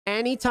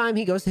Anytime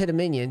he goes to hit a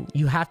minion,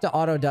 you have to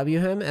auto W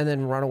him and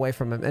then run away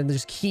from him and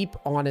just keep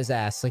on his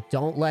ass. Like,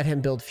 don't let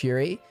him build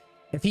fury.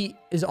 If he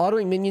is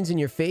autoing minions in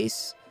your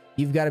face,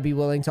 you've got to be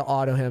willing to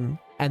auto him.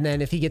 And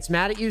then if he gets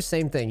mad at you,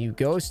 same thing. You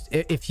ghost.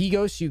 If he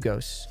ghosts, you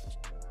ghost.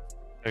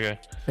 Okay.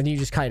 And you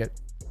just kite it.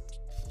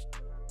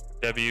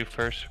 W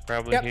first,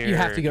 probably. Yep, here, you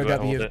have to go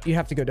W. You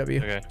have to go W.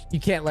 Okay. You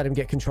can't let him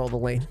get control of the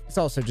lane. It's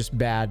also just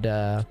bad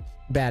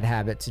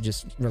habit to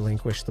just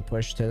relinquish the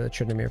push to the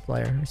Tryndamere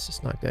player. It's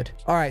just not good.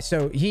 All right,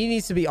 so he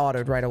needs to be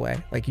autoed right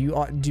away. Like,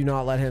 you do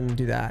not let him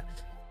do that.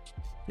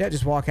 Yeah,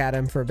 just walk at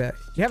him for a bit.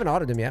 You haven't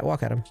autoed him yet.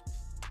 Walk at him.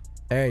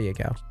 There you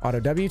go. Auto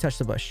W, touch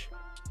the bush.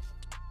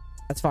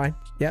 That's fine.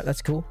 Yeah,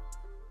 that's cool.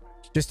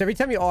 Just every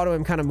time you auto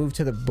him, kind of move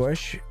to the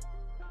bush.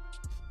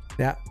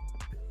 Yeah.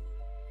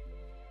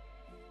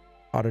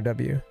 Auto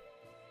W.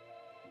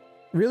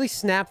 Really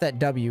snap that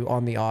W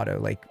on the auto.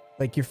 Like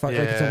you're fucking,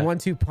 like it's a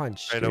 1-2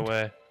 punch. Right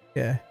away.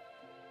 Yeah.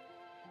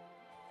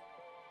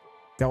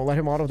 Don't let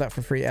him auto that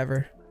for free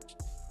ever.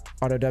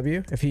 Auto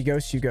W. If he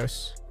ghosts, you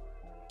ghost.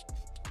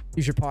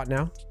 Use your pot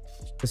now.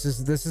 This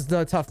is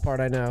the tough part,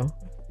 I know.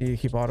 You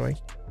keep autoing.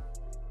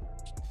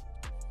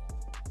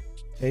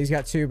 Yeah, he's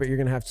got 2, but you're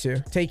gonna have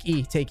 2. Take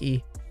E. Take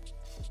E.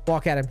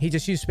 Walk at him. He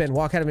just used spin.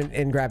 Walk at him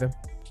and grab him.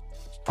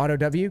 Auto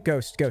W.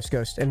 Ghost. Ghost.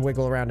 Ghost. And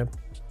wiggle around him.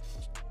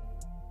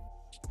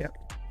 Yep.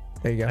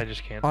 There you go. I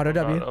just can't. Auto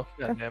W.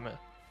 God damn it.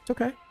 It's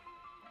okay.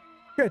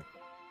 Good.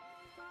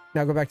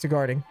 Now go back to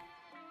guarding.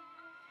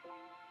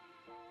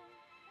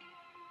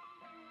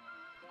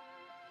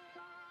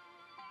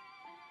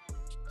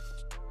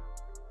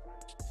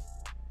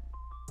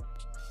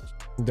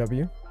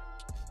 W.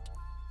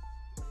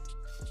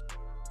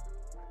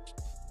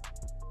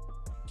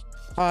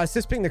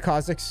 Assist ping the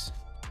Kazakhs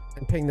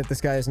and ping that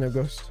this guy has no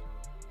ghost.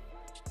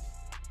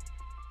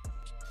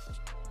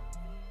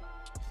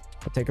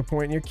 I'll take a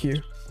point in your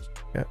queue.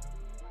 Yeah.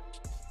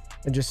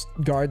 And just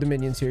guard the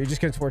minions here. You're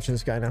just gonna torture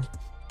this guy now.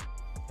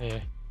 Yeah.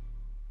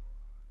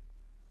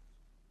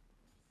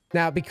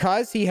 Now,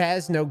 because he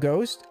has no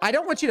ghost, I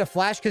don't want you to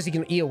flash because he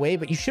can E away,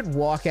 but you should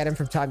walk at him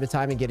from time to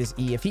time and get his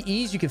E. If he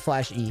E's, you can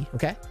flash E,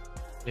 okay?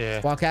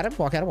 Yeah. Walk at him,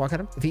 walk at him, walk at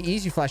him. If he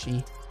E's, you flash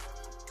E.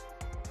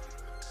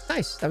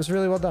 Nice. That was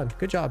really well done.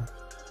 Good job.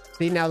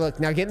 See, now look.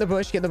 Now get in the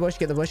bush, get in the bush,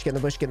 get in the bush, get in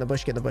the bush, get in the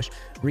bush, get in the bush.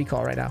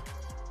 Recall right now.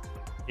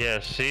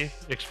 Yeah, see?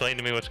 Explain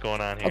to me what's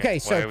going on here. Okay,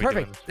 so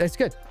perfect. That's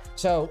good.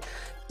 So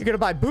you're going to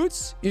buy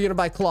boots. You're going to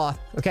buy cloth.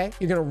 Okay?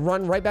 You're going to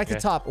run right back to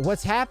top.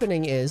 What's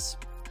happening is...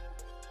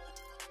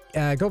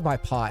 go buy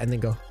pot and then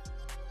go.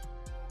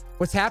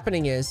 What's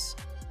happening is...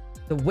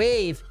 the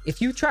wave, if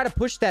you try to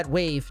push that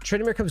wave,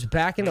 Tryndamere comes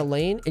back in the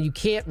lane and you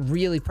can't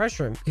really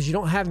pressure him because you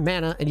don't have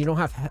mana and you don't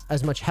have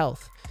as much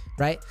health,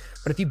 right?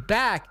 But if you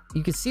back,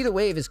 you can see the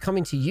wave is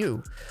coming to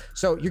you.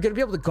 So you're going to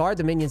be able to guard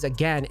the minions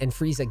again and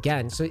freeze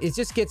again. So it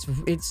just gets,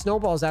 it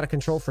snowballs out of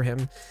control for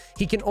him.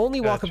 He can only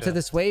walk up to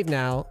this wave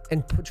now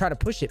and try to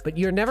push it, but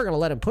you're never going to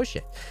let him push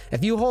it.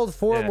 If you hold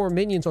 4 or more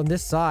minions on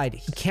this side,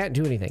 he can't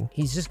do anything.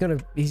 He's just going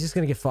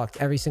to get fucked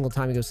every single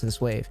time he goes to this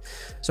wave.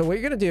 So what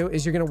you're going to do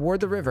is you're going to ward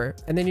the river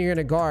and then you're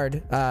going to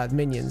guard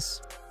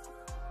minions.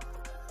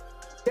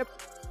 Yep.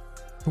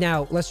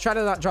 Now, let's try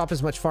to not drop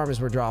as much farm as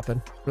we're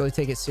dropping. Really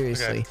take it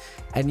seriously. Okay.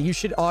 And you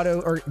should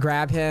auto or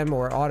grab him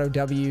or auto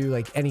W,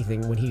 like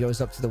anything when he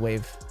goes up to the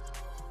wave.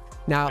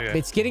 Now,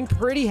 it's getting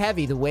pretty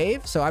heavy, the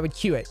wave, so I would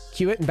Q it.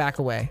 Q it and back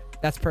away.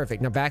 That's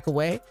perfect. Now back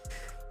away.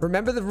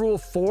 Remember the rule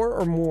 4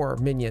 or more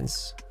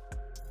minions.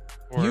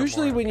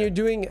 Usually when you're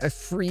doing a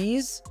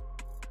freeze,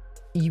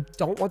 you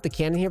don't want the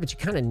cannon here, but you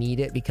kind of need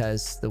it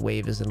because the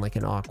wave is in like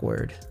an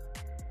awkward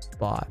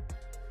spot.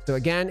 So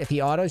again, if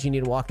he autos, you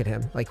need to walk at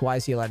him. Like, why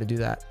is he allowed to do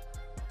that?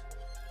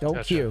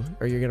 Don't Q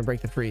or you're going to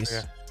break the freeze.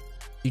 Okay.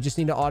 You just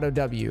need to auto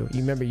W. You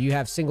remember, you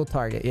have single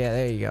target. Yeah,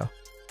 there you go.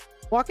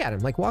 Walk at him.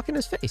 Like, walk in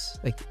his face.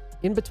 Like,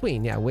 in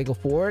between. Yeah, wiggle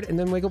forward and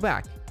then wiggle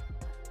back.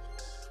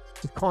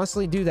 Just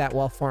constantly do that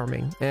while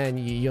farming and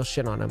you'll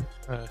shit on him.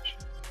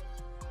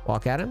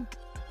 Walk at him.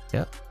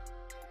 Yep.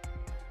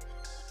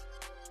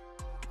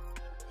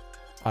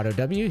 Auto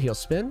W. He'll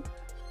spin.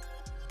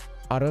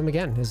 Auto him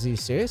again. Is he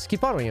serious?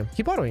 Keep autoing him.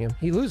 Keep autoing him.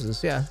 He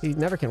loses. Yeah, he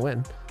never can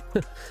win.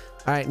 All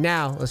right,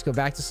 now let's go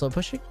back to slow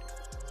pushing.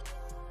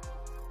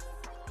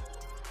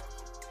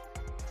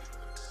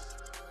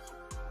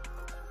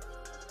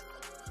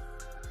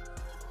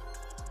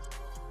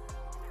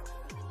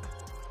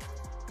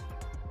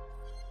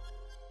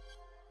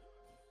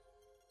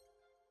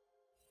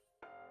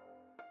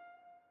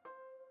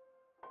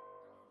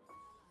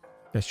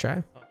 Nice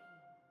try.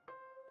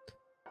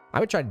 I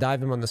would try to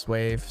dive him on this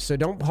wave. So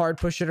don't hard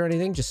push it or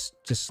anything. Just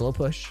slow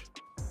push.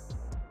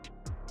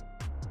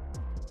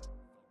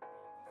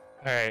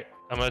 All right.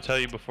 I'm going to tell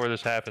you before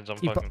this happens. I'm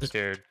fucking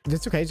scared.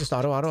 It's okay. Just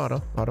auto.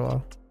 Oh,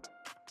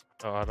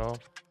 auto?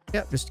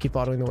 Yep. Just keep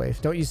autoing the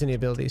wave. Don't use any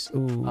abilities.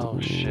 Ooh. Oh,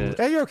 shit.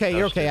 Hey, you're okay.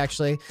 You're okay,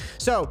 actually.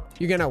 So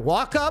you're going to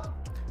walk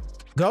up,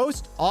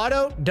 ghost,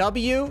 auto,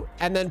 W,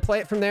 and then play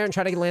it from there and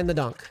try to land the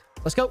dunk.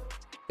 Let's go.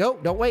 Go.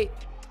 Don't wait.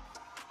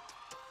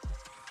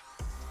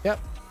 Yep.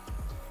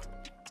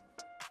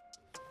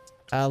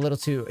 A little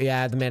too.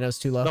 Yeah, the mana's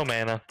too low. No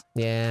mana.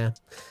 Yeah.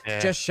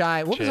 Just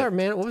shy. What was our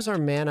mana? What was our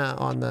mana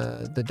on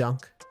the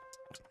dunk?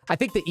 I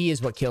think the E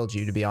is what killed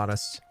you, to be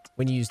honest.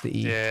 When you use the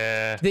E.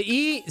 Yeah. The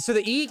E. So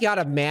the E got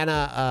a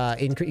mana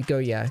increase.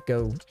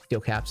 Go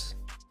steel caps.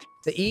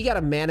 The E got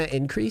a mana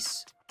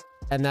increase,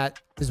 and that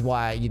is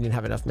why you didn't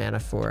have enough mana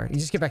for. You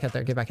just get back out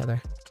there. Get back out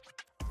there.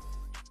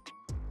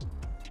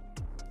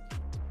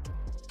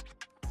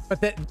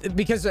 But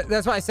because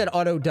that's why I said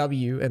auto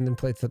W and then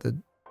played for the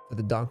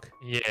dunk.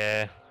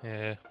 Yeah.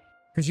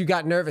 Because you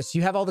got nervous.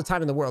 You have all the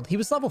time in the world. He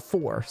was level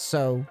 4,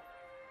 so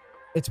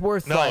it's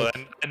worth. No,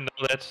 like,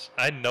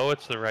 I know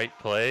it's the right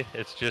play.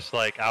 It's just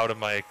like out of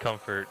my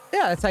comfort.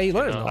 Yeah, that's how you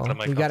learn.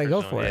 You gotta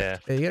go for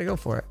it. Yeah, you gotta go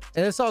for it,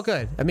 and it's all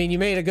good. I mean, you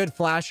made a good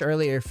flash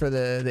earlier for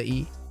the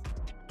E.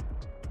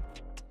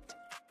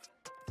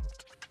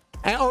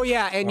 And, oh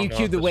yeah, and you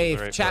queued the wave.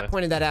 Right Chat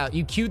pointed that out.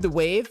 You queued the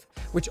wave,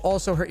 which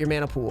also hurt your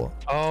mana pool.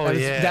 Oh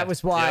that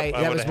was why. Yep,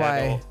 that was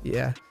why.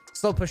 Yeah.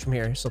 Slow push from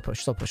here. Slow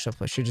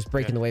push. You're just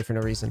breaking the wave for no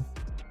reason.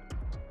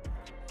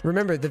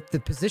 Remember, the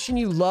position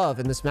you love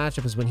in this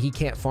matchup is when he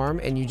can't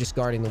farm and you just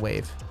guarding the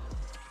wave.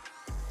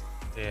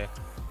 Yeah.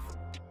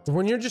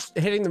 When you're just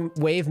hitting the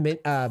wave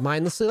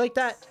mindlessly like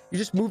that, you're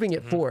just moving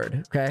it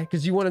forward, okay?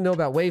 Because you want to know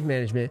about wave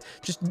management.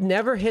 Just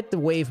never hit the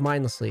wave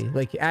mindlessly.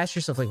 Like, ask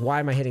yourself, like, why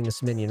am I hitting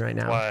this minion right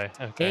now? Why?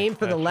 Okay, aim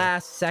for the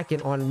last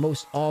second on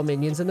most all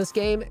minions in this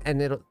game,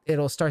 and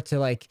it'll start to,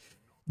 like,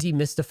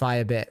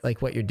 demystify a bit,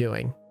 like, what you're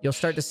doing. You'll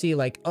start to see,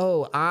 like,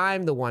 oh,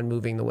 I'm the one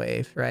moving the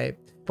wave, right?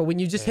 But when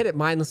you just hit it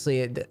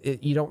mindlessly,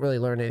 you don't really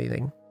learn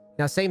anything.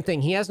 Now, same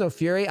thing. He has no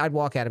fury. I'd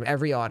walk at him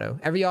every auto.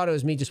 Every auto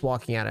is me just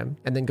walking at him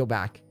and then go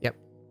back. Yep.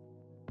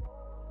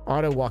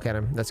 Auto walk at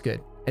him. That's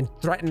good. And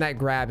threaten that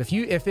grab.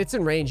 If it's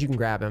in range, you can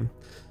grab him.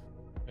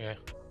 Yeah.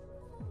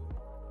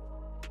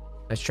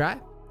 Let's try.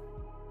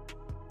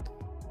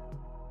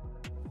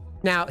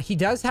 Now he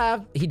does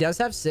have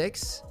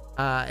 6,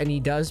 and he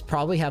does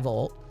probably have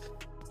ult.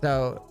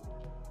 So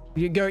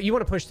you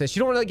want to push this. You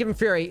don't want to give him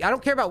fury. I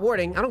don't care about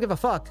warding. I don't give a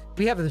fuck.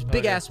 We have this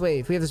big ass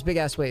wave.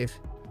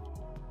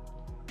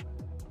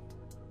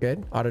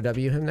 Good. Auto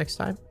W him next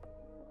time.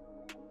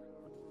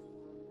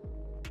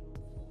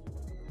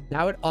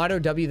 Now I would auto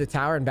W the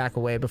tower and back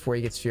away before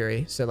he gets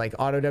fury. So like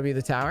auto W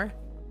the tower.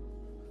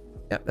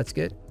 Yep, that's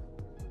good.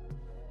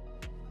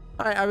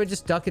 All right, I would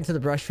just duck into the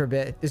brush for a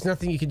bit. There's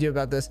nothing you can do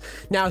about this.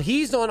 Now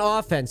he's on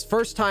offense.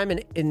 First time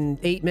in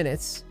 8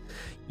 minutes.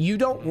 You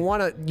don't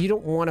want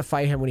to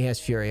fight him when he has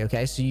fury,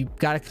 okay? So you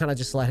got to kind of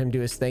just let him do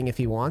his thing if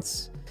he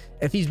wants.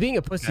 If he's being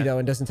a pussy though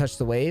and doesn't touch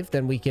the wave,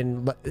 then we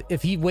can.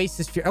 If he wastes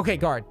his fury, okay,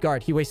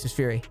 guard. He wastes his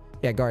fury.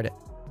 Yeah, guard it.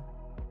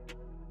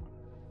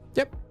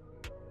 Yep.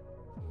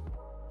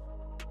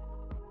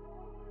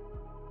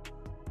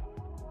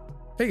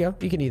 There you go.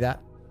 You can do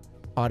that.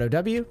 Auto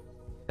W,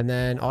 and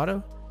then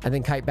auto, and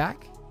then kite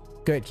back.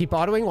 Good. Keep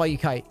autoing while you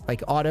kite.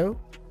 Like auto.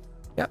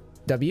 Yep.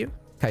 W.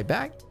 Kite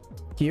back.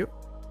 Q.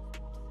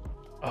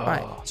 All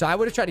right. So I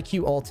would have tried to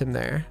Q ult him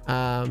there.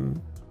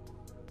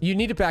 You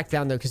need to back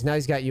down though, because now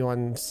he's got you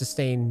on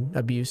sustain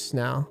abuse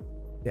now.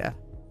 Yeah.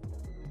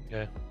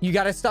 Yeah. You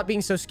got to stop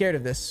being so scared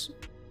of this.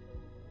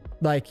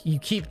 Like you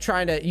keep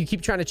trying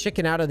to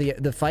chicken out of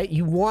the fight.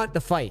 You want the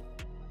fight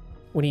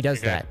when he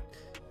does that.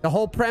 The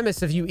whole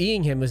premise of you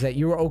Eing him was that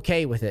you were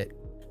okay with it,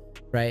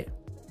 right?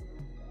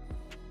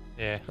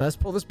 Yeah. Let's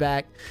pull this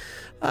back.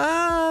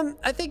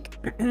 I think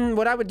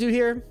what I would do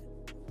here,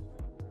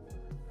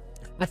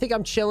 I think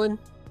I'm chilling.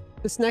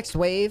 This next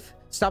wave,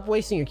 stop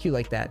wasting your Q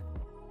like that.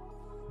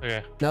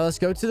 Okay. Now let's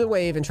go to the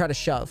wave and try to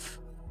shove.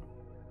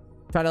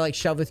 Try to like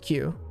shove with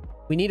Q.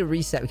 We need a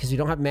reset because we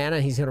don't have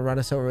mana. He's going to run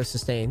us over with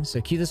sustain. So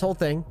Q this whole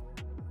thing.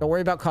 Don't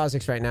worry about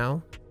Kha'Zix right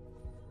now.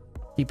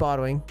 Keep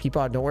autoing. Keep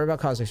auto. Don't worry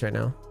about Kha'Zix right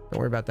now. Don't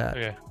worry about that.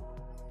 Okay.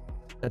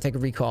 Now take a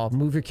recall.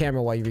 Move your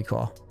camera while you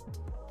recall.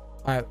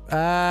 All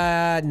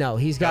right. No,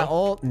 he's got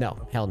ult.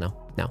 No, hell no.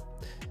 No.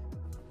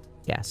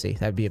 Yeah, see,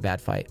 that'd be a bad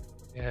fight.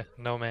 Yeah,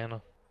 no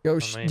mana. Go,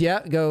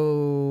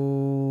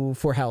 go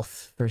for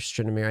health for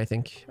Tryndamere, I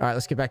think. All right,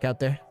 let's get back out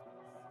there.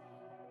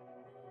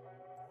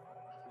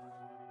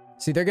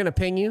 See, they're going to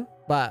ping you,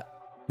 but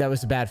that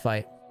was a bad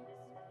fight.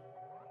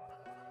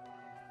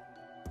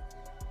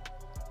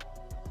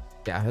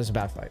 Yeah, it was a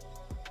bad fight.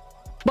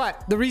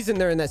 But the reason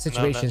they're in that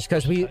situation is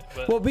because we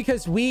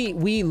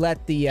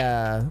let the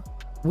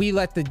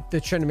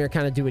Tryndamere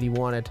kind of do what he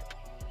wanted.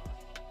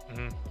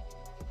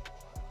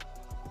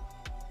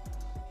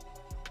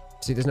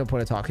 See, there's no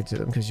point of talking to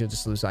them because you'll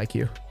just lose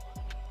IQ.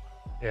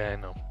 Yeah, I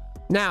know.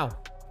 Now,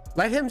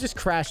 let him just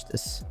crash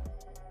this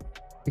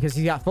because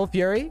he got full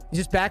fury. You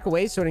just back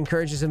away so it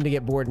encourages him to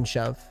get bored and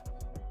shove.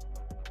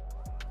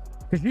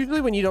 Because usually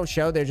when you don't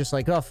show, they're just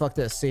like, oh, fuck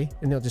this, see?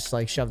 And they'll just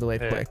like shove the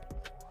wave quick.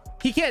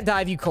 He can't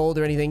dive you cold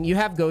or anything. You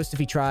have ghost if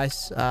he tries.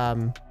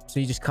 So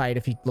you just kite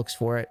if he looks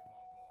for it.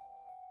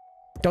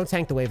 Don't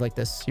tank the wave like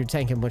this. You're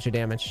tanking a bunch of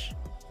damage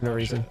for no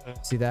reason.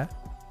 See that?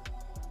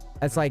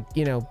 That's like,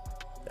 you know,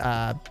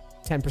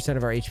 10%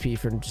 of our HP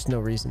for just no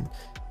reason.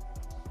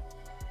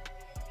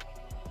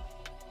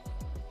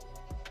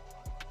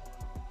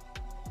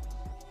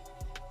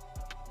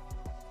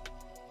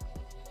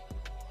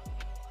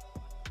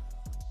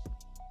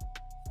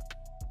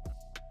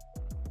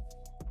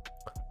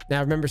 Now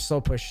remember, slow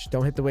push.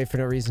 Don't hit the wave for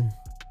no reason.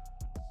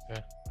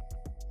 Okay.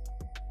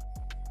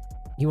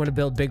 You want to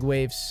build big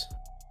waves.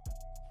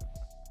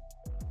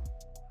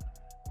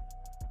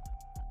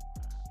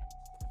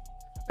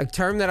 A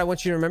term that I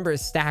want you to remember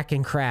is stack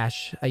and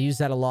crash. I use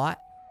that a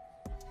lot.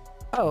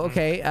 Oh,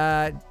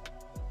 okay.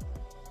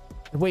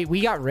 Wait,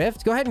 we got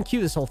Rift? Go ahead and queue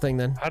this whole thing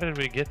then. How did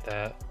we get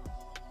that?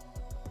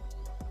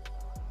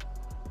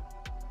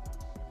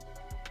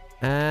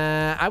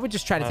 I would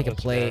just try to take a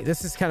plate. Bad.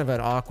 This is kind of an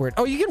awkward.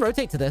 Oh, you can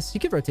rotate to this. You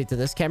can rotate to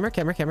this. Camera.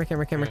 You're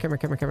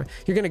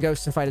gonna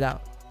ghost and fight it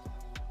out.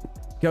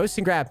 Ghost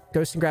and grab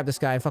this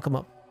guy and fuck him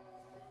up.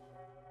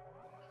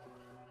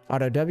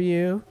 Auto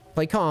W.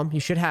 Play calm. You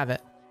should have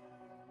it.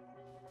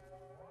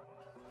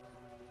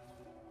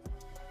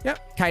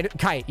 Yep.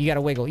 Kite. You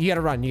gotta wiggle. You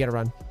gotta run.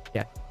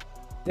 Yeah.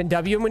 Then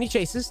W him when he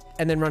chases,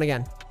 and then run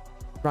again.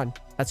 Run.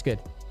 That's good.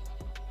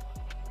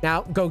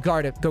 Now go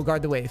guard it. Go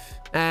guard the wave.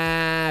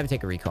 I would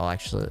take a recall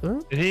actually.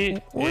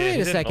 Wait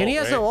a second. He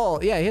has no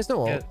ult. Yeah, he has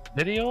no ult.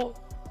 Did he ult?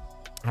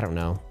 I don't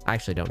know. I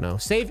actually don't know.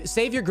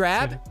 Save your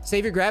grab.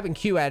 Save your grab and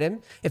Q at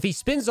him. If he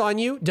spins on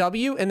you,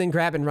 W and then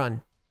grab and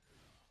run.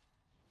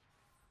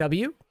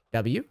 W,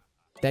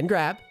 then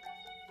grab,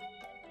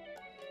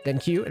 then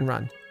Q and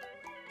run.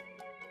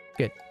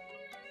 Good.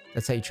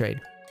 That's how you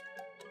trade.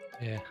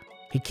 Yeah.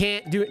 He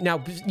can't do it.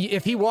 Now,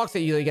 if he walks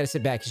at you, you got to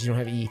sit back because you don't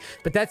have E.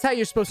 But that's how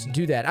you're supposed to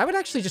do that. I would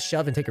actually just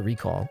shove and take a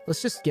recall.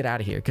 Let's just get out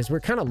of here because we're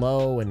kind of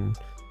low and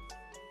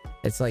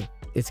it's like,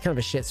 it's kind of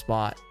a shit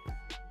spot.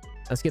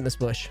 Let's get in this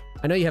bush.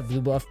 I know you have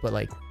blue buff, but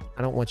like,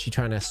 I don't want you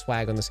trying to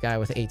swag on this guy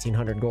with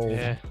 1,800 gold.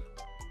 Yeah.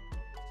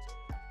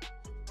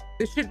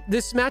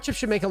 This matchup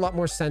should make a lot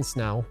more sense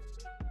now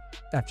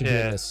after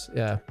doing this.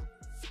 Yeah.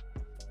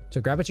 So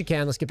grab what you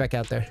can. Let's get back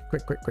out there.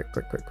 Quick.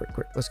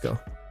 Let's go.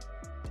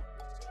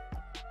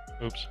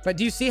 Oops. But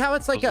do you see how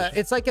it's like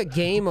a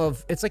game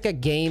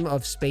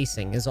of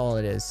spacing is all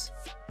it is.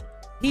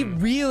 He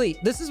really,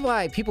 this is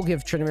why people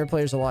give Tryndamere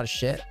players a lot of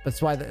shit. That's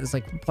why it's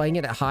like playing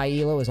it at high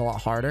elo is a lot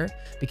harder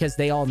because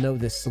they all know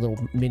this little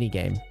mini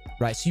game,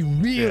 right? So you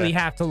really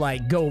have to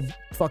like go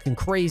fucking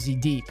crazy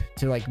deep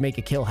to like make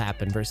a kill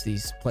happen versus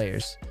these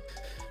players,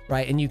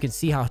 right? And you can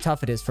see how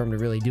tough it is for them to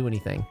really do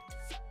anything.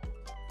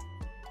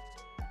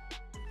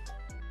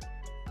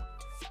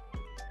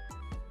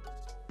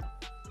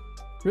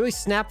 Really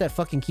snap that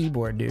fucking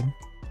keyboard, dude.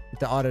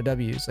 With the auto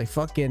W's. Like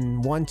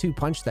fucking 1-2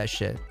 punch that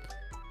shit.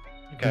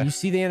 Okay. When you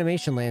see the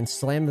animation land,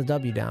 slam the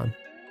W down.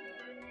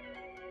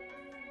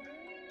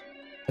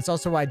 That's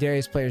also why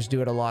Darius players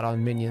do it a lot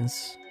on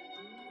minions.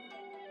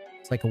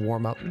 It's like a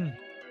warm-up. Should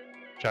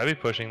I be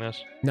pushing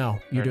this? No,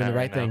 you're doing the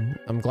right thing.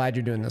 I'm glad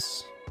you're doing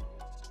this.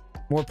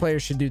 More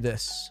players should do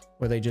this,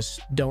 where they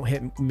just don't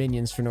hit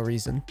minions for no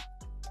reason.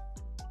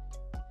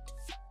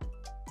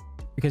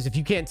 Because if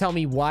you can't tell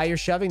me why you're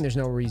shoving, there's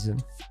no reason,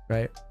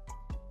 right?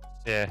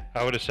 Yeah,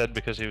 I would have said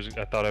because he was.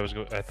 I thought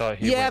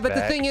he. Yeah, but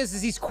back. the thing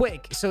is he's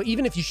quick. So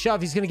even if you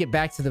shove, he's gonna get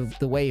back to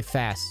the wave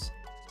fast.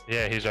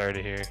 Yeah, he's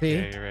already here. See?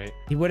 Yeah, you're right.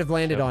 He would have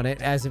landed on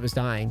it as it was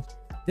dying.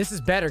 This is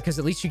better because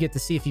at least you get to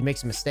see if he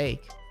makes a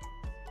mistake,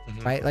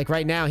 right? Like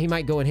right now, he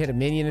might go and hit a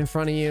minion in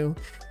front of you.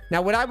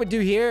 Now, what I would do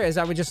here is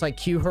I would just like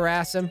Q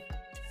harass him.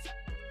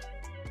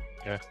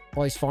 Yeah.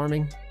 While he's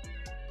farming.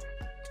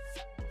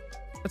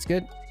 That's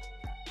good.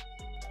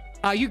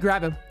 You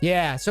grab him.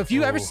 Yeah. So if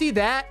you ever see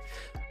that,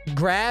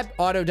 grab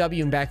auto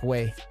W and back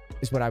away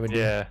is what I would do.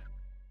 Yeah.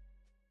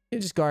 You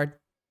just guard.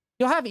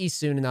 You'll have E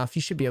soon enough.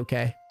 You should be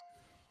okay.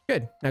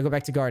 Good. Now go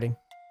back to guarding.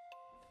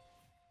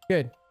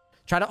 Good.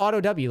 Try to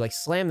auto W. Like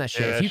slam that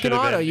shit. Yeah, if you can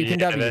auto, you can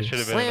W. That should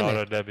have been slam an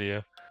auto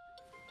W.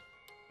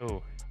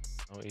 Oh.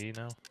 No E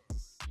now?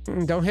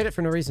 Don't hit it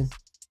for no reason.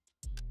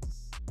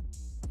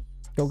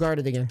 Go guard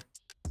it again.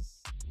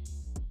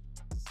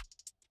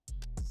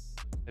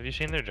 Have you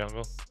seen their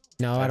jungle?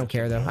 No, I don't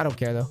care though. I don't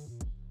care though.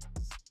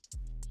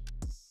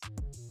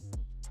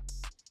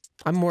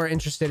 I'm more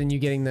interested in you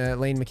getting the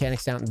lane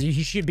mechanics down.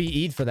 He should be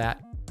E'd for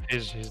that.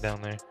 He's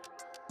down there.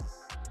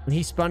 When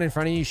he spun in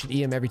front of you, you should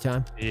E him every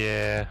time.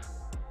 Yeah.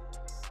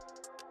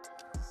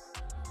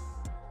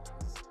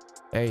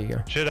 There you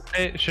go.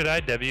 Should I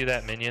W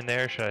that minion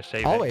there? Or should I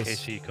save it in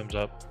case he comes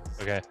up?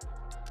 Okay.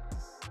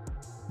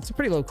 It's a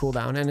pretty low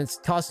cooldown, and it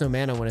costs no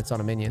mana when it's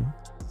on a minion.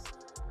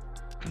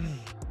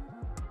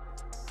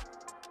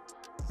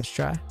 Let's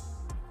try.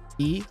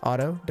 E,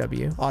 auto,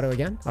 W, auto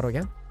again, auto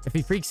again. If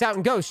he freaks out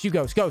and ghosts, you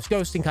ghost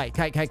and kite.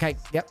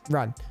 Yep,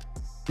 run.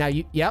 Now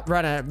you, yep,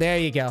 run out. There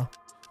you go.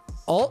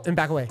 Ult and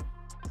back away.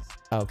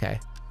 Okay.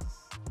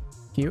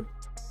 Q.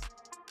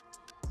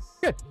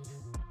 Good.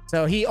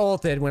 So he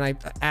ulted when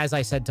as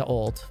I said to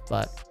ult,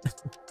 but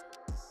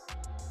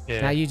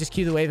yeah. Now you just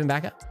Q the wave and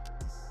back up.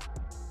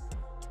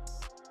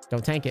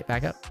 Don't tank it.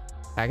 Back up.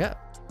 Back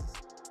up.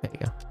 There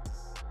you go.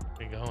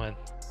 We're going.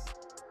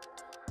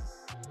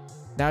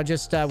 Now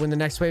just when the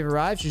next wave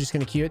arrives, you're just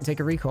going to Q it and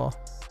take a recall.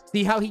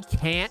 See how he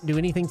can't do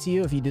anything to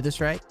you if you do this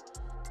right?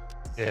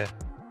 Yeah.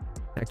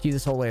 Now Q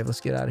this whole wave.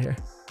 Let's get out of here.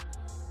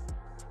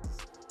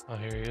 Oh,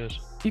 here he is.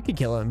 You can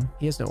kill him.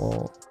 He has no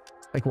ult.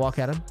 Like walk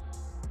at him.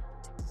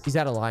 He's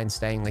out of line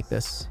staying like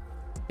this.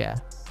 Yeah.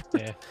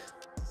 Yeah.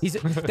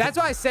 That's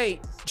why I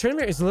say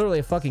Trinamir is literally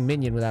a fucking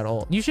minion without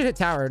ult. You should hit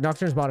tower.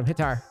 Nocturne's bottom. Hit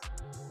tower.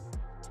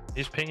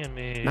 He's pinging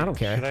me. I don't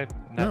care. Should I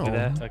not do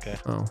that? Okay.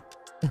 Oh.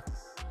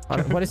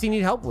 What does he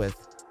need help with?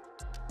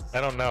 I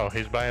don't know.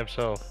 He's by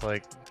himself.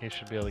 Like, he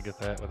should be able to get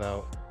that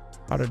without...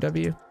 Auto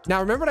W. Now,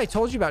 remember what I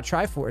told you about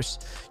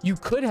Triforce? You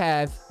could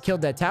have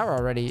killed that tower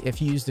already if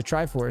you used the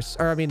Triforce.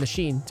 Or, I mean, the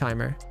Sheen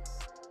timer.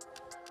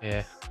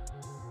 Yeah.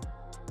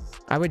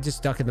 I would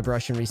just duck in the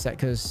brush and reset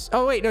because...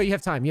 Oh, wait. No, you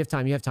have time. You have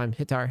time. You have time.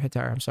 Hit tower. Hit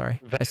tower. I'm sorry.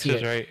 Vex I see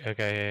is it. right.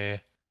 Okay,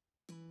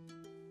 yeah.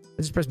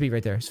 I just press B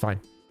right there. It's fine.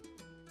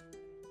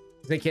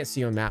 They can't see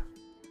you on map.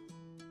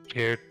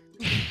 Scared.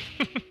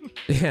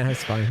 Yeah,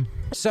 that's fine.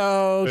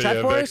 So,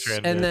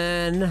 Triforce, and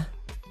then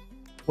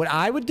what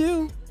I would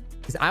do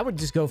is I would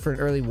just go for an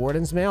early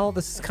Warden's Mail.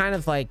 This is kind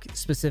of like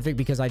specific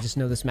because I just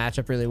know this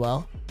matchup really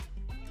well.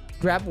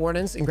 Grab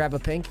Wardens and grab a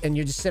pink, and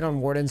you just sit on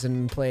Wardens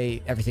and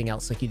play everything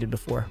else like you did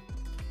before.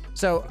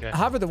 So,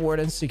 hover the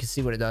Wardens so you can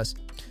see what it does.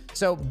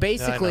 So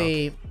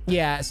basically,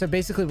 so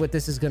basically what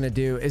this is going to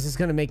do is it's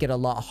going to make it a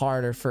lot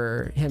harder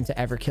for him to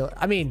ever kill it.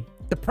 I mean,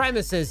 the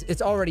premise is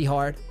it's already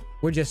hard.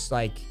 We're just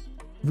like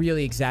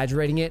really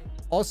exaggerating it.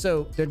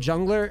 Also, their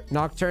jungler,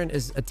 Nocturne,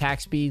 is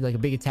attack speed, like a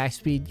big attack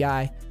speed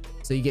guy.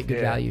 So you get good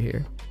value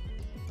here.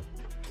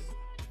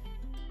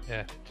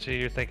 Yeah. So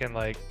you're thinking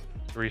like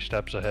 3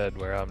 steps ahead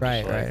where I'm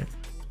right,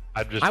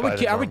 just like,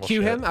 right. I would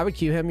queue him. I would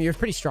queue him. You're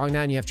pretty strong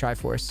now and you have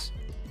Triforce.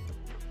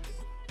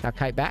 Now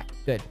kite back.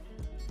 Good.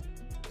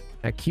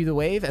 Now cue the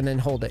wave and then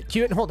hold it.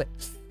 Cue it and hold it.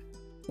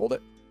 Hold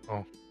it.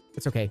 Oh.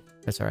 It's okay.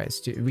 That's all right.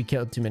 We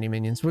killed too many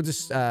minions. We'll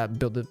just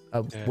build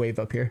a wave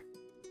up here.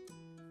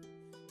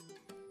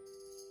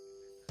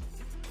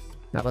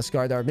 Now let's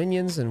guard our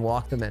minions and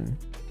walk them in.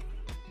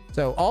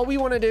 So all we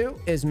want to do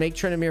is make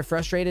Trinamir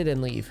frustrated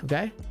and leave.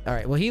 Okay. All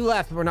right. Well, he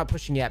left. But we're not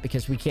pushing yet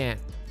because we can't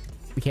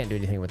do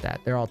anything with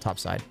that. They're all top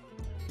side.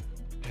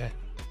 Yeah.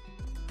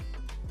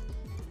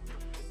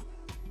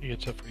 He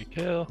gets a free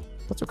kill.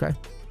 That's okay.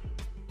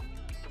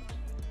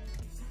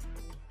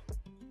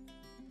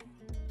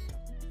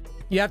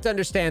 You have to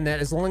understand that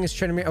as long as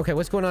Trinamir... Okay,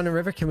 what's going on in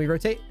river? Can we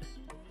rotate?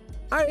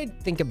 I'd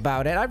think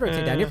about it. I'd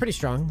rotate down. You're pretty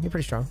strong. You're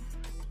pretty strong.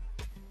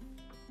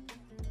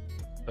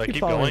 Do I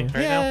keep going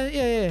right now?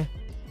 Yeah.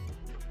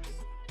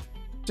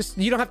 Just,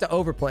 you don't have to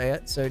overplay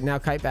it. So now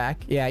kite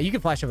back. Yeah, you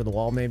can flash over the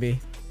wall maybe.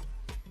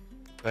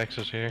 Vex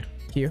is here.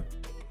 Q.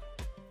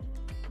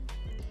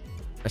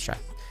 Let's try.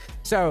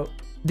 So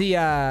the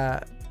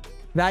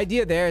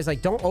idea there is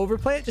like, don't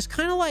overplay it. Just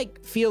kind of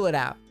like feel it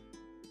out.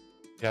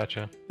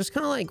 Gotcha. Just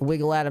kind of like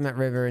wiggle at him at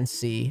river and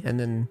see. And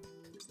then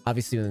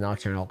obviously when the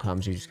Nocturnal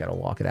comes, you just got to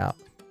walk it out.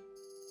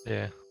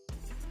 Yeah.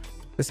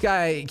 This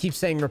guy keeps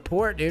saying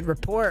report, dude.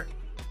 Report.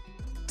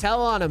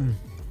 Tell on him.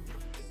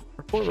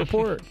 Report,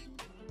 report.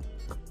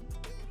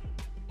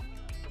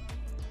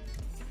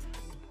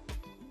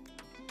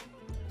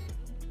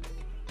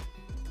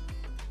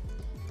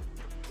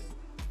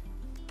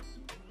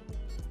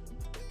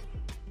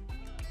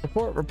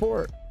 Report,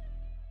 report.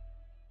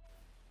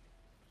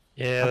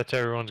 Yeah, that's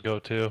everyone's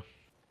go-to.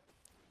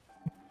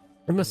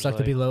 It must suck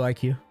to be low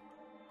IQ.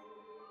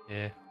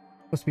 Yeah.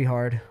 Must be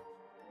hard.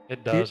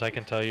 It does, I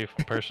can tell you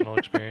from personal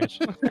experience.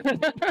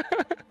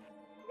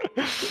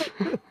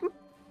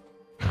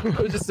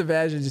 Just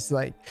imagine just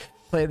like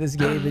playing this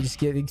game and just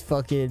getting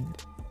fucking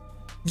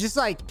just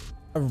like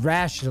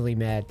irrationally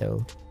mad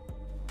though.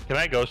 Can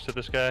I ghost to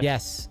this guy?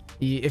 Yes.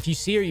 If you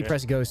see her, you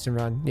press ghost and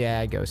run.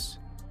 Yeah, ghost.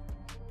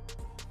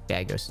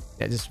 Yeah, ghost.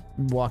 Yeah, just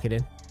walk it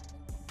in.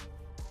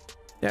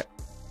 Yep.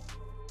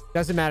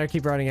 Doesn't matter.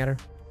 Keep running at her.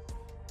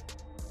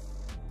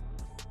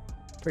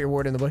 Put your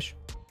ward in the bush.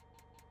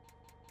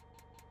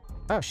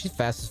 Oh, she's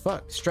fast as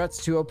fuck.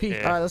 Struts 2 OP.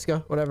 Yeah. All right, let's go.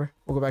 Whatever.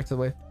 We'll go back to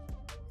the wave.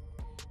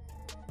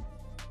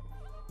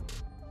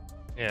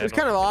 Yeah, it was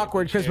kind of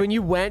awkward because when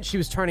you went, she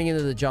was turning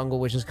into the jungle,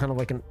 which is kind of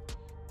like an...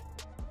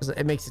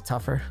 It makes it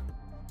tougher.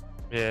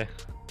 Yeah.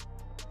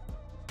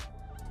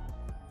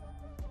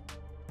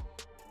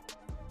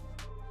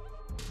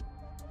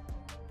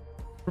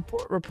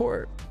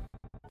 Report.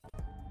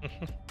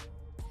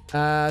 So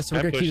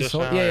we're gonna keep this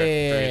whole...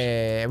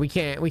 Yeah. We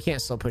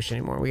can't slow push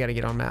anymore. We got to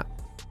get on map.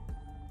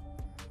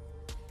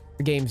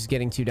 The game's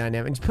getting too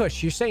dynamic.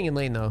 Push. You're staying in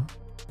lane though.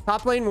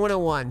 Top lane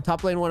 101.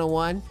 Top lane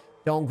 101.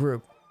 Don't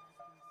group.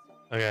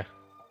 Okay.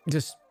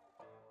 Just...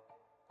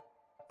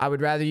 I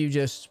would rather you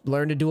just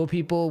learn to duel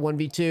people,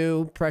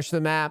 1v2, pressure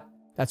the map.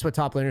 That's what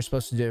top laner's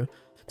supposed to do.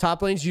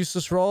 Top lane's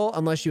useless role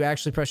unless you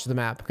actually pressure the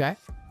map, okay?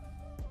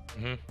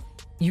 Mm-hmm.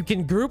 You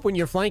can group when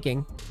you're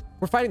flanking.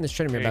 We're fighting this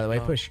Trinamir, by the way.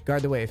 Push.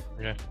 Guard the wave.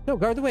 Yeah. No,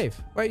 guard the wave.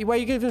 Why are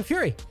you giving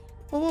Fury?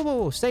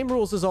 Whoa. Same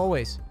rules as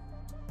always.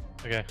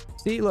 Okay.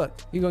 See, look.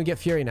 You're going to get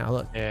Fury now.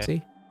 Look. Yeah.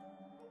 See?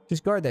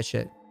 Just guard that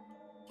shit.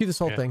 Cue this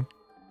whole thing.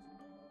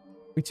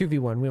 We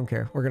 2v1. We don't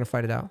care. We're going to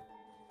fight it out.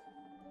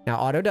 Now,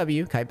 auto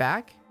W. Kite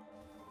back.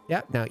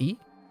 Yep. Now E.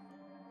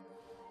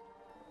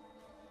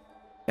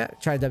 Yeah.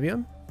 Try W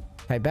him.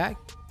 Kite back.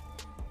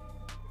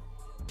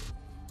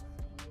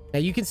 Now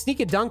you can sneak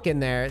a dunk in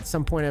there at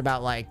some point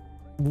about like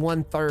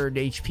 1/3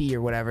 HP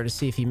or whatever to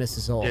see if he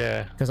misses ult.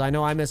 Yeah. Because I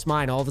know I miss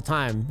mine all the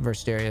time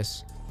versus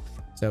Darius.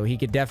 So he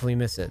could definitely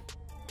miss it.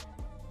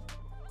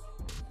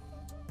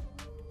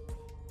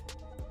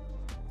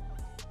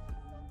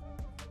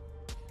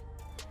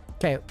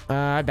 Okay,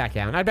 I'd back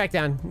down. I'd back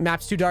down.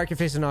 Map's too dark. You're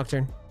facing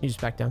Nocturne. You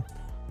just back down.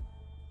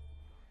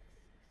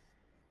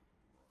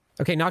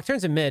 Okay,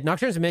 Nocturne's in mid.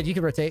 Nocturne's in mid. You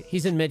can rotate.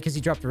 He's in mid because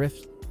he dropped the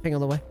rift. Ping on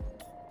the way.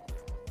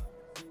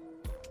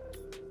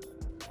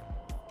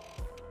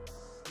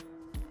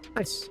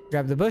 Nice.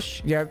 Grab the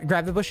bush. Yeah,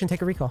 grab the bush and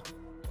take a recall.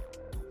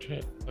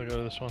 Shit. I'll go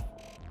to this one.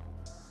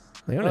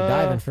 They want to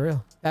dive in for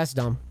real. That's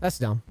dumb. That's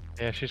dumb.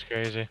 Yeah, she's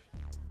crazy.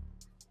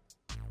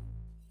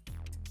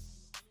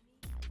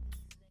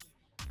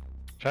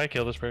 Try to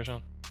kill this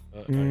person.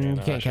 You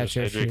can't catch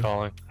her.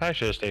 Recalling. I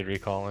should have stayed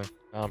recalling.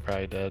 I'm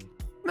probably dead.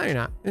 No, you're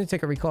not. You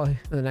take a recall in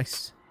the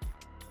next.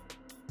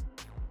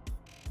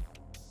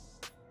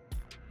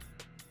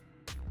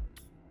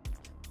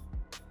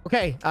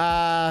 Okay.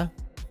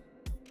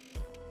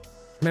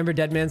 Remember,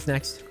 dead man's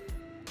next.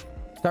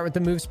 Start with the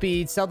move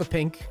speed. Sell the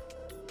pink.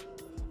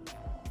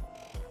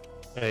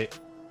 Wait.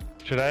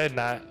 Should I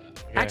not?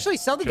 Okay. Actually,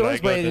 sell the Dorm's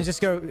Blade and just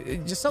go.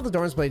 Just sell the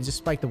Dorm's Blade. Just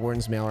spike the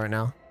Warden's Mail right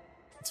now.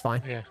 It's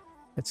fine. Yeah.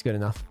 It's good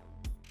enough.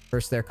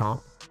 Versus their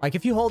comp. Like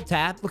if you hold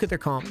tab, look at their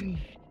comp.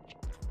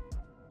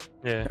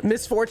 Yeah.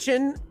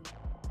 Misfortune,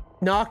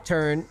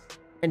 Nocturne,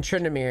 and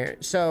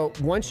Tryndamere. So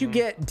once you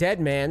get Dead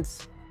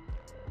Man's,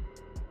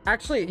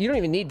 actually you don't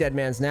even need Dead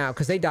Man's now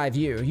because they dive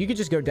you. You could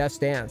just go Death's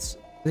Dance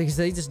because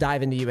they just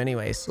dive into you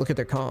anyways. Look at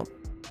their comp.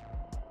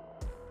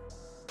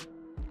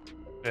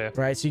 Yeah.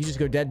 Right. So you just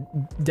go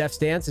Death's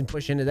Dance and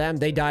push into them.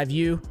 They dive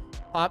you.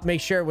 Pop.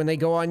 Make sure when they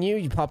go on you,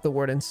 you pop the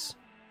Wardens.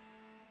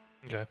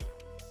 Okay.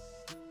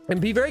 And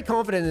be very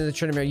confident in the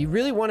Tryndamere. You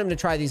really want him to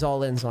try these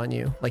all-ins on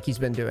you, like he's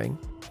been doing.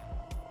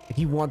 If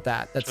you want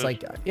that, that's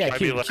like, yeah,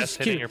 Q, just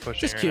Q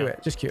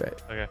it. Just Q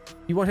it. Okay.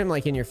 You want him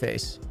like in your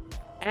face,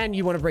 and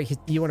you want to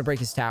break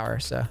his tower.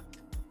 So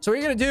what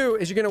you're gonna do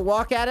is you're gonna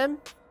walk at him,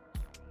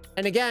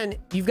 and again,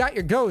 you've got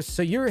your ghost,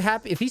 so you're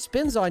happy if he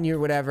spins on you or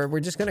whatever. We're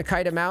just gonna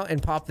kite him out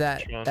and pop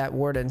that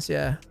Wardens.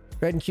 Yeah.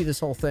 Go ahead and Q this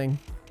whole thing.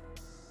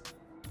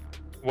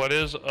 What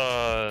is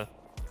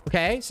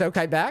Okay, so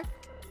kite back.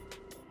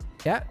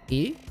 Yeah,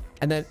 E.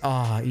 And then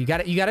you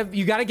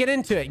gotta get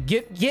into it.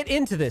 Get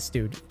into this,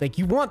 dude. Like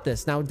you want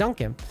this. Now dunk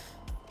him.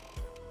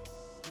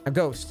 A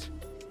ghost.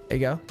 There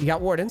you go. You got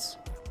Wardens.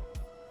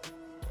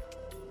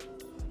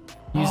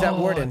 Use that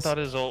Wardens. I thought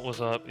his ult was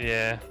up.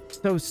 Yeah.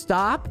 So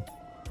stop.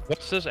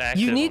 What's this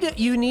active?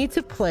 You need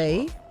to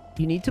play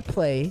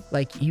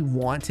like you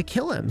want to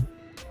kill him.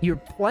 You're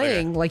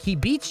playing like he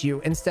beats you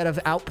instead of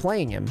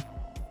outplaying him.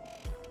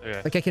 Okay.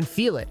 Like I can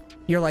feel it.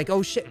 You're like,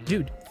 oh shit,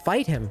 dude,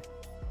 fight him.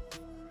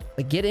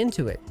 Like get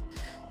into it.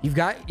 You've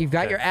got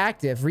your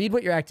active. Read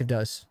what your active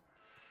does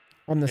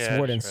on the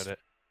Wardens. Just read it.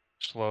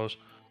 Slows.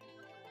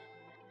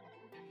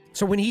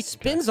 So when he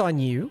spins on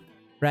you,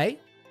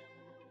 right?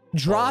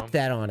 Drop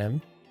that on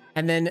him,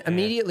 and then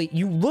immediately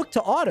you look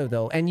to auto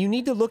though, and you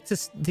need to look to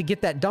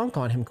get that dunk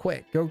on him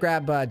quick. Go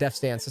grab Death's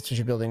Dance. That's what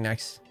you're building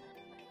next.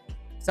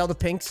 Sell the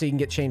pink so you can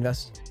get Chain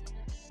Vest.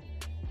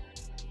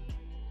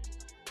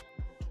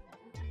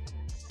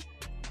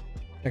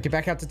 Now get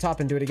back out to top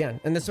and do it again.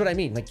 And this is what I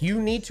mean. Like,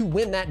 you need to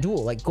win that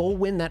duel. Like, go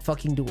win that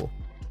fucking duel.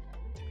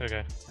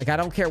 Okay. Like, I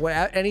don't care what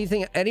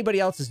anybody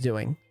else is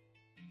doing.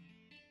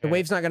 The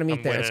wave's not going to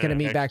meet there. It's going to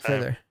meet back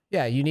further.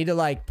 Yeah, you need to,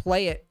 like,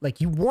 play it. Like,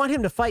 you want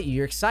him to fight you.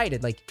 You're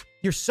excited. Like,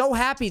 you're so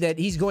happy that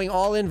he's going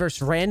all in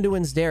versus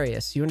Randuin's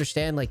Darius. You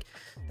understand? Like,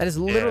 that is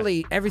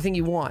literally everything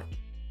you want.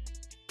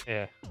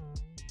 Yeah.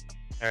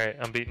 All right,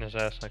 I'm beating his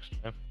ass next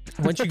time.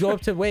 Once you go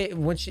up to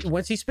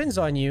once he spins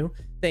on you,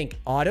 think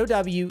auto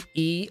W,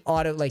 E,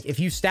 auto. Like if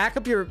you stack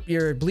up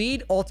your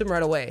bleed, ult him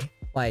right away.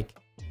 Like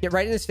get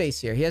right in his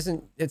face here. He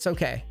hasn't. It's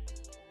okay.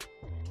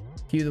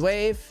 Cue the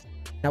wave.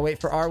 Now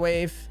wait for our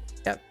wave.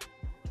 Yep.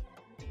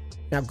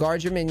 Now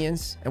guard your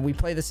minions, and we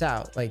play this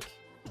out. Like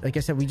I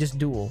said, we just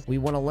duel. We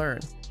want to learn.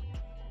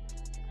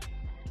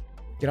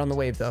 Get on the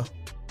wave though.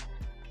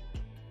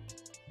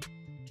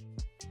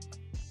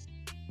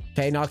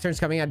 Okay, Nocturne's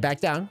coming. I'd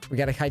back down. We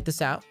gotta kite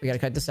this out. Yeah,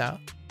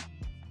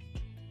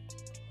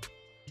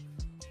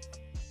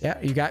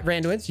 you got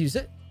Randuin's. Use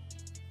it.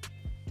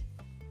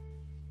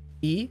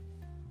 E.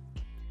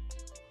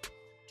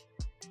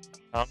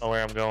 I don't know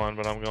where I'm going,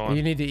 but I'm going.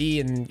 You need to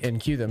E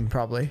and Q them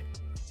probably.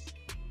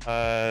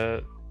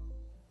 I'm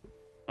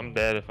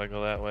dead if I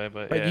go that way,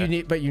 but yeah. you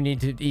need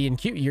to E and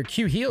Q. Your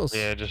Q heals.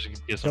 Yeah,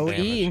 just get some Go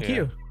damage. E and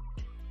Q.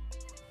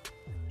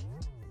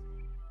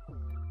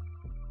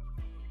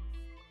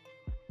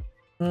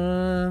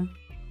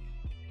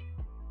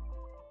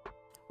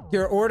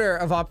 Your order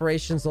of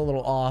operations a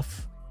little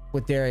off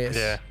with Darius.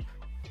 Yeah.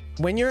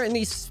 When you're in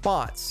these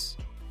spots,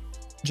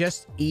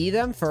 just E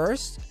them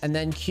first and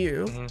then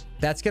Q.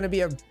 That's going to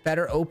be a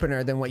better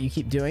opener than what you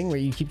keep doing, where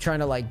you keep trying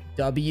to like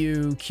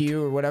W,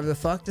 Q, or whatever the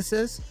fuck this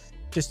is.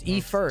 Just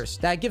E first.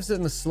 That gives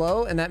them the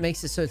slow, and that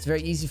makes it so it's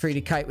very easy for you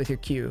to kite with your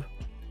Q.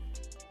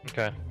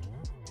 Okay.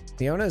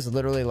 Leona is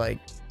literally like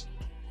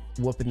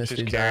whooping this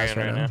dude's ass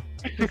right now.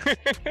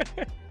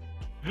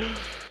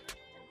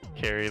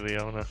 Carry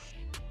Leona.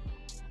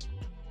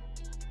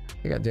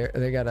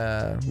 They got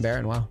a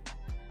Baron. Wow.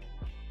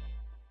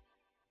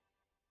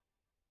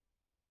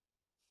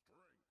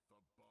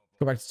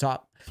 Go back to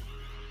top.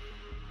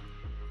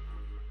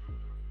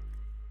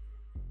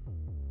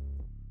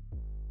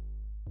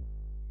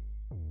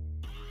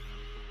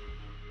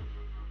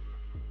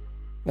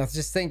 Now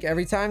just think,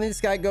 every time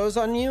this guy goes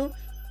on you,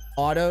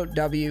 auto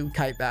W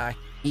kite back,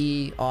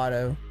 E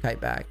auto kite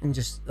back, and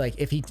just like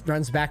if he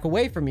runs back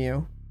away from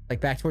you,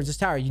 like back towards this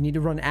tower, you need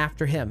to run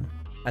after him.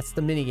 That's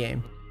the mini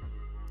game.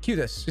 Cue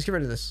this. Just get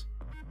rid of this.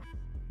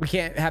 We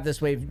can't have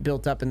this wave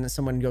built up and then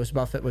someone goes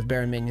buff it with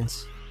Baron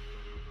minions.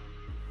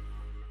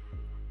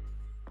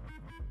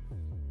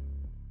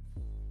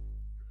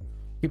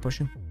 Keep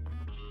pushing.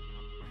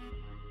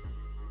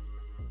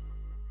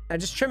 Now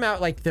just trim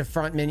out like the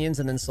front minions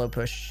and then slow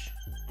push.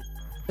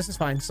 This is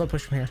fine. Slow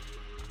push from here.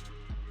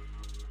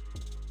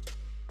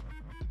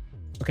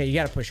 Okay, you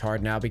gotta push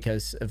hard now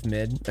because of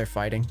mid. They're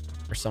fighting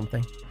or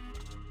something.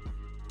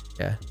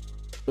 Yeah.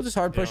 We'll just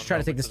hard push, try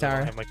to take this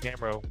tower. My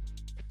camera.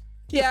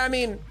 Yeah, I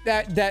mean,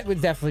 that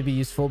would definitely be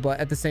useful, but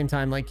at the same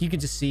time, like, you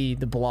could just see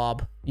the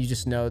blob. You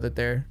just know that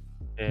they're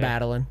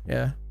battling.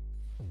 Yeah.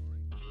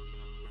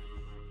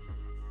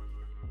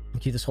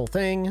 Keep this whole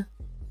thing.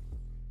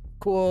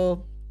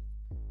 Cool.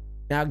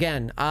 Now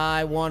again,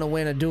 I want to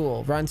win a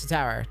duel. Run to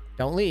tower.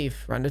 Don't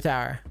leave. Run to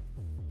tower.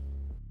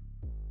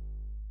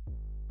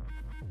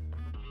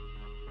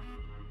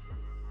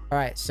 All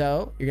right,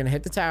 so you're going to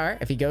hit the tower.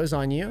 If he goes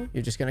on you,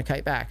 you're just going to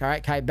kite back. All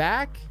right, kite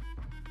back.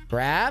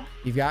 Grab.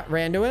 You've got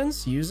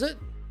Randuin's. Use it.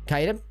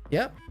 Kite him.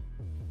 Yep.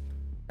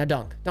 Now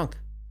dunk. Dunk.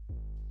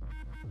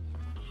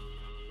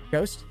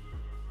 Ghost.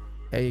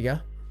 There you go.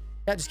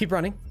 Yeah, just keep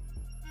running.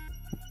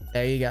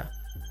 There you go.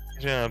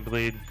 He's gonna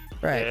bleed.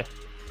 Right. Yeah.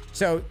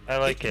 So I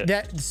like it.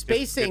 That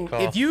spacing,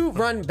 if you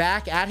run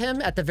back at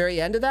him at the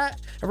very end of that,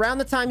 around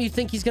the time you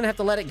think he's gonna have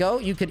to let it go,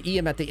 you could E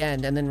him at the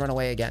end and then run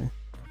away again.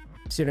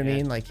 See what I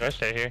mean? Like, do I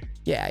stay here?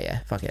 Yeah,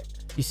 fuck it.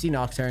 You see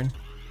Nocturne.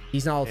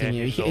 He's not ulting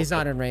you. He's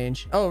not in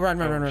range. Oh, run.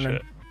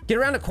 Get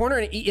around the corner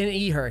and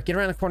E her. Get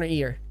around the corner and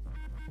E her.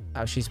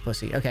 Oh, she's a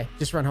pussy. Okay,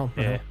 just run home.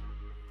 Run home.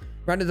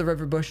 Run to the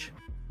river bush.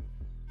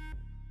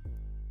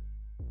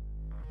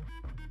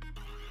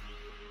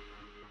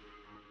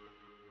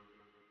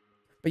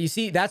 But you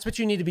see, that's what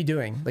you need to be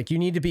doing. Like, you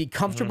need to be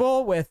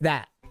comfortable with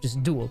that.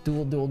 Just duel.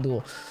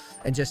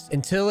 And just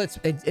until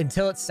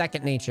it's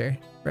second nature,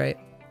 right?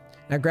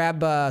 Now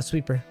grab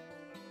sweeper.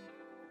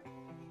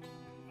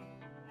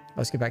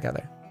 Let's get back out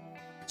there.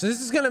 So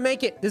this is gonna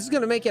make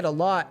it a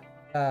lot.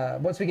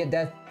 Once we get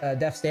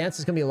death stance,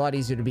 it's gonna be a lot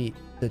easier to beat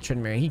the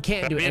Trinity. He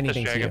can't do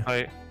anything to you.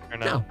 Fight, or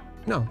no?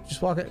 No,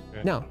 just walk it.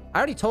 Okay. No, I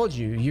already told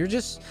you. You're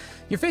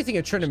facing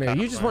a Trinity.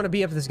 You just want to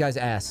be up this guy's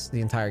ass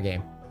the entire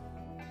game.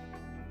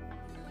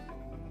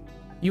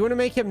 You want to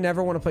make him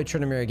never want to play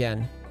Trinity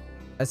again.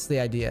 That's the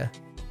idea.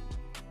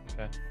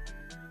 Okay.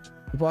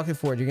 Keep walking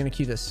forward. You're gonna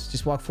cue this.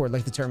 Just walk forward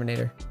like the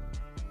Terminator.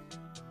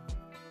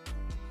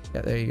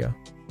 Yeah, there you go.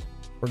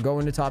 We're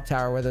going to top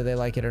tower whether they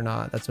like it or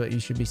not. That's what you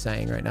should be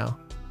saying right now.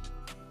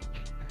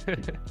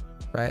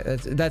 Right?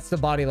 That's the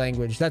body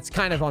language. That's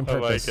kind of on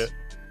purpose. I like it.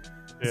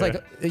 Yeah. It's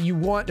like you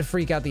want to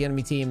freak out the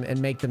enemy team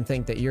and make them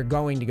think that you're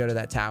going to go to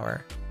that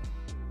tower.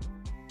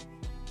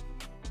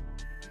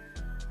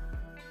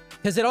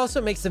 Because it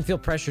also makes them feel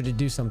pressure to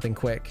do something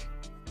quick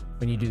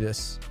when you do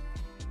this.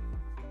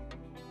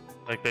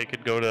 Like they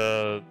could go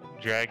to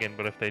dragon,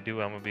 but if they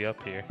do, I'm gonna be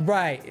up here.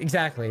 Right,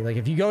 exactly. Like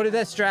if you go to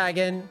this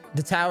dragon,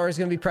 the tower is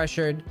gonna be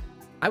pressured.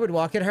 I would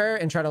walk at her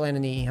and try to land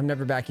an E. I'm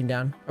never backing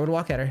down. I would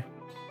walk at her.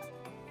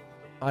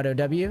 Auto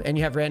W, and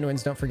you have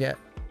Randuin's, don't forget.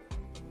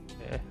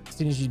 Yeah. As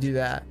soon as you do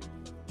that.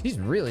 She's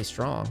really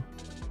strong.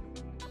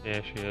 Yeah,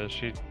 she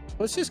is.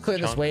 Let's just clear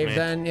this wave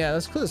then. Yeah,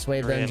 let's clear this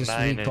wave then. Just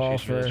recall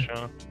for... Really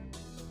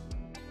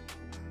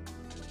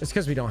it's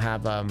because we don't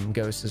have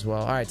ghosts as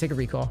well. All right, take a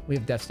recall. We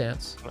have death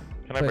stance.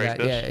 Can I break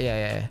this?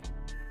 Yeah.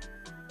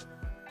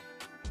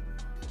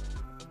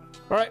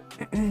 All right.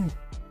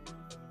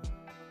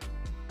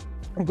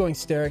 I'm going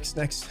Sterix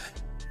next.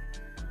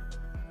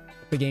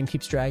 The game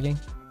keeps dragging.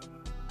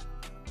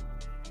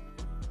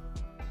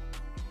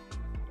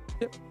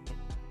 Yep.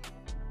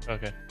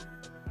 Okay.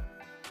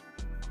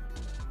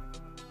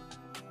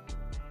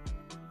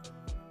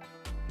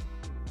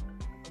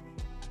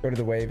 Go to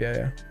the wave,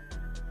 yeah.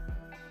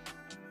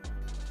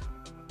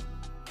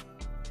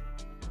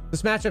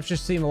 This matchup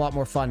just seems a lot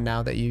more fun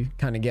now that you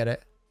kind of get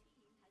it.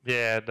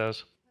 Yeah, it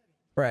does.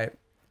 Right.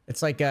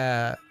 It's like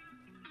a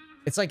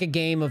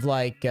game of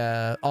like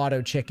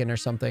auto chicken or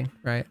something,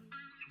 right?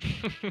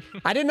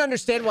 I didn't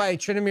understand why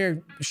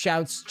Trinimir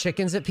shouts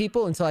chickens at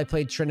people until I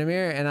played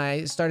Trinimir, and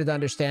I started to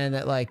understand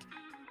that like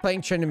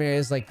playing Trinimir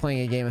is like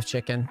playing a game of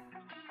chicken.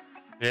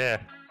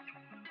 Yeah.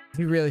 If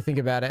you really think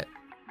about it.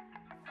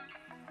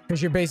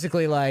 Because you're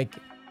basically like,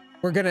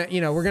 we're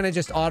gonna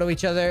just auto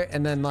each other,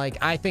 and then like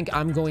I think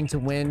I'm going to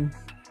win,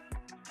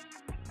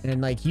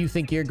 and like you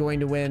think you're going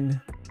to win,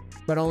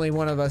 But only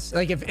one of us.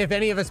 Like if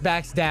any of us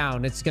backs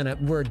down, it's gonna.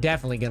 We're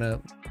definitely gonna.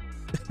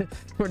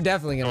 We're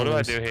definitely gonna. What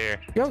lose. do I do here?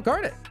 Go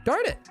guard it.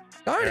 Guard it.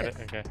 Guard it.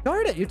 Okay.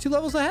 Guard it. You're 2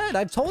 levels ahead.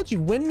 I've told you.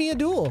 Win me a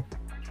duel.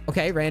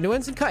 Okay.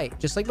 Randuin's and kite,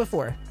 just like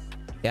before.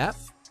 Yeah.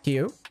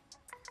 Q.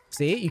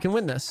 See, you can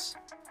win this.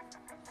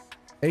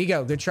 There you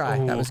go. Good try.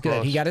 Ooh, that was good.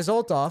 close. He got his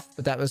ult off,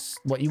 but that was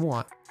what you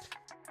want.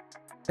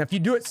 Now, if you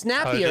do it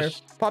snappier,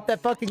 pop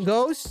that fucking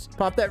ghost,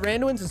 pop that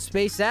Randuin's and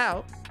space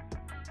out.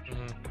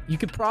 You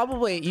could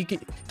probably, you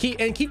could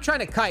keep trying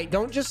to kite.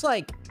 Don't just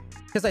like,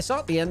 because I saw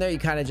at the end there, you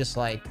kind of just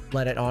like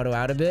let it auto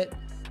out a bit.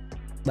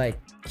 Like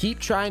keep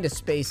trying to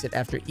space it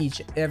after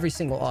every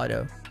single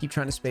auto. Keep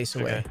trying to space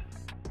away.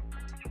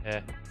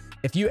 Yeah.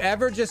 If you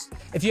ever get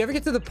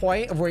to the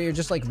point of where you're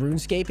just like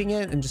RuneScaping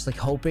it and just like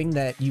hoping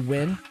that you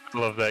win.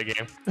 Love that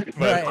game.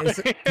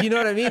 Right. You know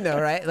what I mean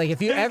though, right? Like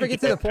if you ever get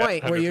to the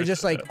point where you're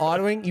just like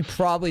autoing, you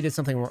probably did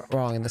something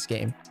wrong in this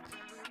game.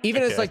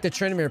 Even as like the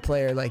Tryndamere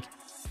player, like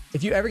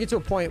if you ever get to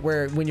a point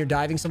where when you're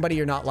diving somebody,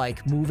 you're not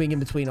like moving in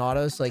between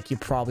autos, like you're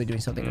probably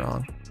doing something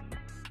wrong.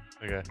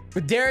 Okay.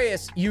 With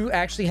Darius, you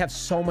actually have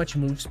so much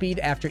move speed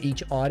after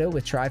each auto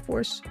with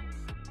Triforce.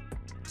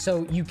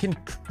 So you can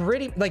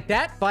like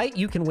that fight,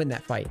 you can win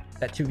that fight,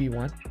 that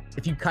 2v1.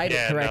 If you kite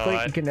it correctly,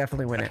 you can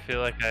definitely win it. I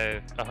feel like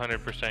I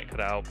 100% could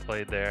have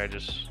outplayed there.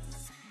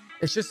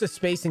 It's just a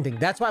spacing thing.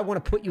 That's why I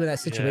want to put you in that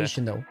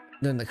situation though,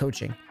 than the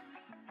coaching.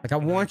 Like I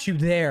want you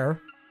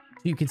there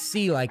so you can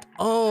see like,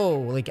 oh,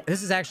 like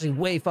this is actually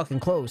way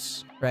fucking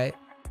close, right?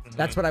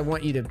 That's what I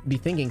want you to be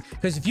thinking.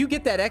 Because if you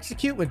get that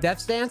execute with Death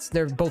Stance,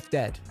 they're both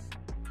dead.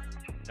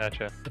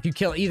 Gotcha. If you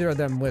kill either of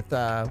them with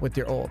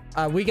your ult.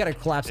 We gotta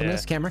collapse on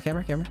this. Camera.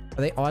 Are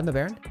they on the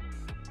Baron?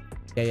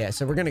 Yeah.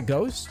 So we're gonna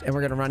ghost and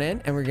we're gonna run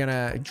in and we're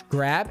gonna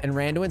grab and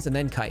Randuin's and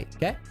then kite.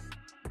 Okay.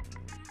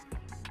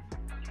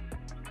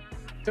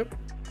 Yep.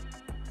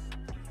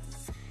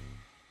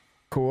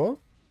 Cool.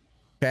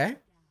 Okay.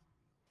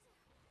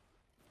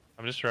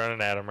 I'm just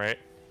running at him, right?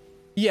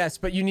 Yes,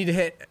 but you need to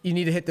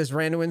hit this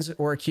Randuin's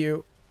or a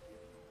Q.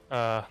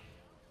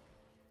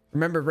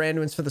 Remember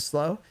Randuin's for the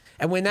slow.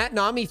 And when that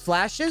Nami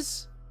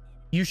flashes,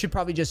 you should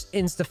probably just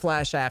insta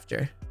flash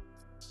after.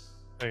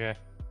 Okay.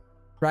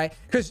 Right?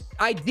 Because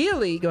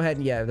ideally, go ahead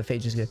and yeah, the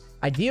phage is good.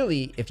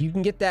 Ideally, if you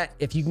can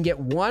get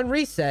one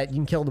reset, you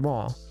can kill them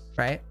all,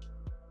 right?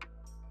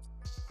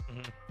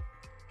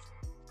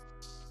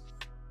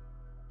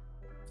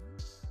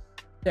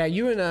 Yeah,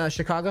 you in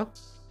Chicago?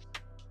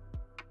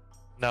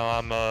 No,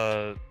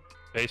 I'm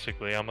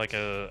basically I'm like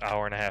an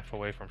hour and a half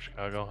away from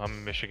Chicago. I'm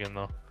in Michigan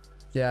though.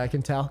 Yeah, I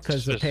can tell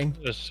because the ping.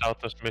 As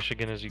southwest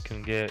Michigan as you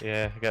can get.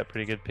 Yeah, I got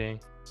pretty good ping.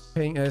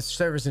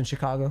 Servers in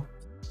Chicago.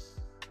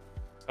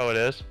 Oh, it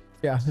is?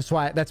 Yeah, that's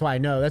why I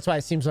know. That's why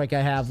it seems like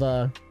I have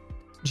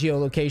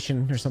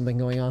geolocation or something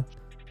going on.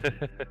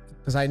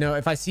 Because I know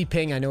if I see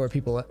ping, I know where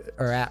people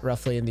are at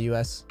roughly in the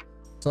US.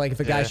 So like if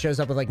a guy shows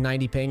up with like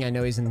 90 ping, I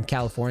know he's in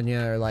California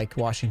or like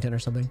Washington or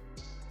something.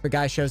 If a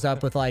guy shows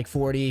up with like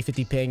 40,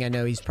 50 ping, I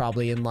know he's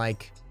probably in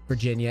like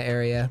Virginia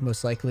area,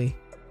 most likely.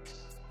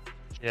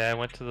 Yeah, I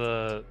went to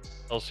the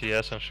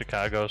LCS in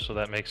Chicago, so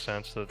that makes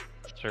sense that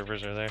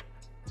servers are there.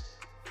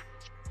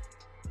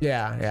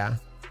 Yeah.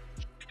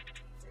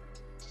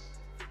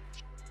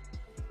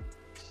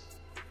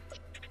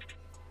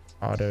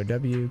 Auto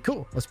W.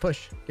 Cool. Let's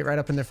push. Get right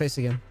up in their face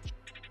again.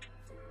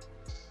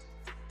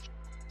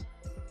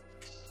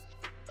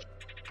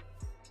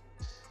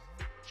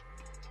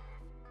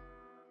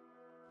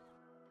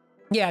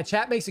 Yeah,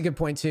 chat makes a good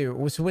point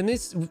too. So when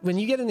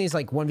you get in these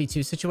like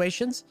 1v2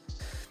 situations,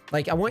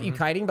 like I want you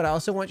kiting, but I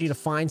also want you to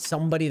find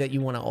somebody that you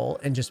want to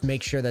ult and just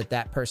make sure that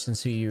that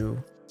person's who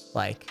you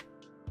like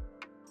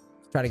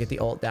try to get the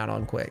ult down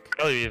on quick.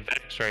 Oh, you have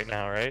Vex right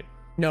now, right?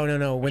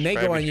 No. When they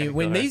go on you,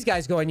 when these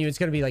guys go on you, it's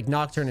going to be like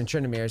Nocturne and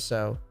Tryndamere,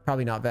 so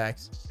probably not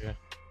Vex. Yeah.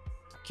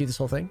 Cue this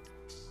whole thing.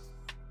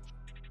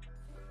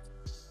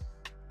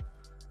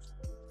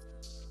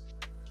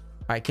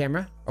 All right,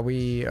 camera. Are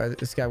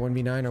this guy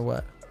 1v9 or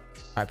what?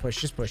 All right,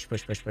 push. Just push.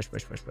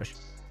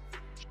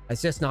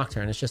 It's just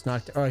Nocturne.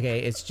 Okay,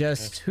 it's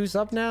just who's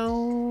up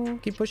now?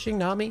 Keep pushing,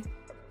 Nami.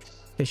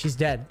 Okay, she's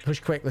dead. Push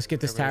quick. Let's get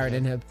this tower at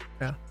inhib.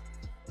 Yeah.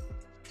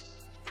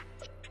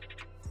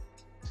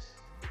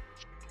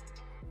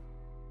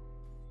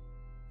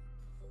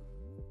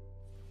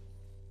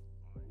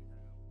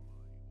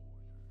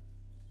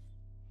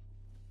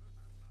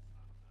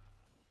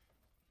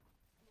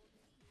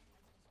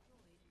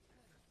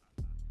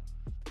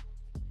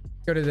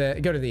 Go to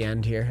the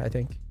end here, I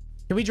think.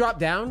 Can we drop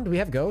down? Do we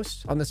have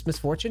ghosts on this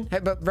misfortune? Hey,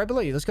 but right below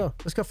you. Let's go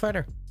fight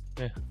her.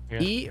 Yeah.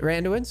 E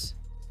Randuin's.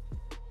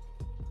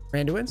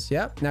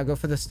 Yep. Now go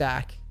for the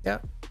stack.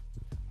 Yep.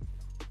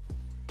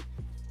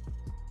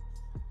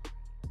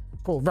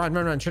 Cool. Run.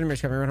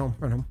 Tryndamere's coming. Run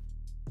home.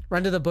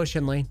 Run to the bush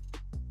and lane.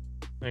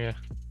 Yeah.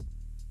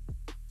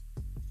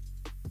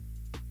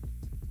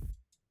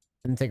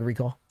 And take a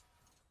recall.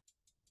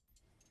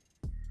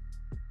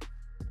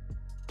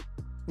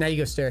 Now you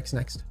go Sterix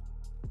next.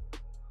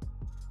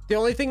 The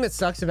only thing that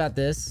sucks about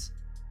this...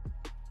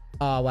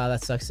 Oh, wow,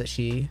 that sucks that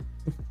she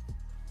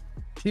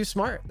She was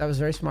smart. That was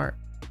very smart.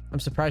 I'm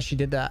surprised she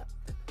did that.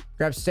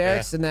 Grab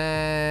Sterix, and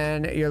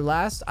then your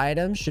last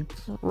item should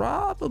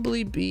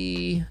probably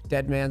be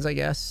Dead Man's, I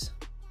guess.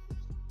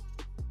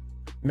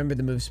 Remember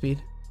the move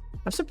speed.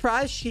 I'm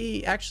surprised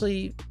she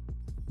actually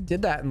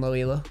did that in low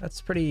elo.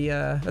 That's pretty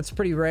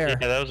rare.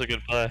 Yeah, that was a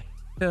good play.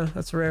 Yeah,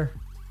 that's rare.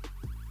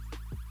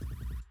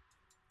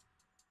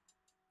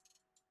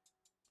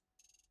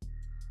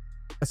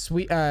 A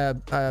sweet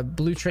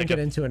blue trinket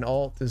into an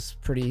ult is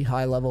pretty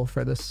high level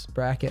for this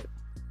bracket.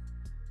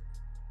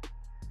 It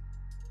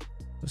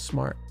was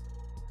smart.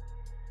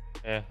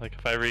 Yeah, like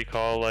if I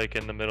recall, like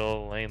in the middle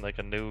of the lane, like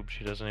a noob,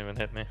 she doesn't even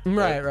hit me.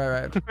 Right.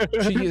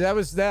 That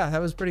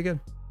was pretty good.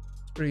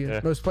 It's pretty good.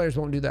 Yeah. Most players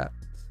won't do that.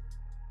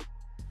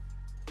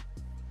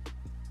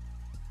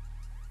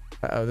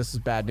 Uh-oh, this is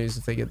bad news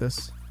if they get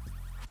this.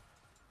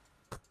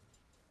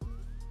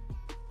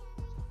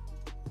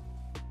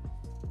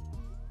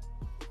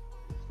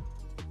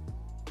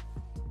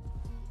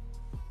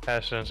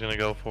 Ashton's gonna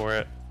go for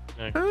it.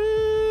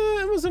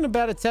 It wasn't a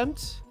bad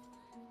attempt.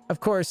 Of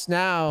course,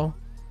 now.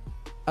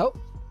 Oh.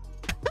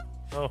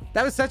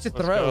 That was such a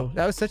throw.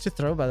 That was such a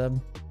throw by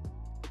them.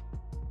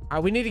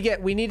 We need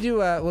to,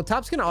 well,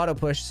 top's gonna auto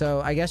push,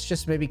 so I guess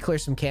just maybe clear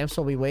some camps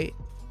while we wait.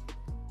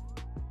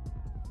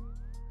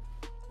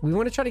 We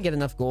want to try to get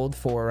enough gold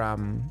for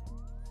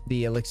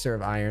the elixir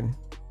of iron.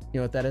 You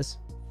know what that is?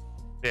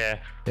 Yeah.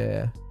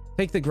 Yeah.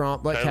 Take the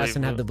Gromp, let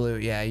Casson have the blue.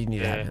 Yeah, you need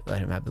to let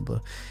him have the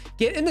blue.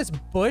 Get in this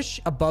bush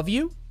above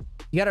you.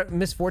 You got a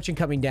misfortune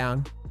coming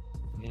down.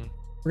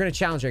 We're gonna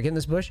challenge her. Get in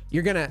this bush.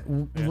 You're gonna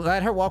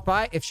let her walk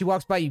by. If she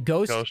walks by, you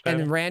ghost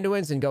and then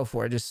Randuin's and go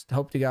for it. Just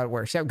hope to God it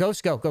works. Yeah,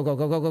 ghost, go.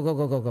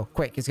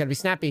 Quick, it's gotta be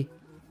snappy.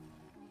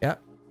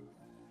 Yep.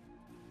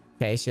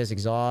 Okay, she has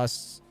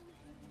exhaust.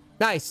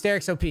 Nice,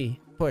 Sterix OP.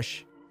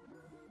 Push.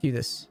 Do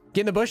this.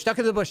 Get in the bush. Duck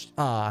into the bush.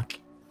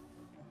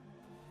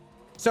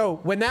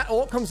 So when that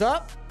ult comes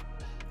up,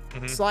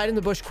 slide in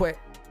the bush quick.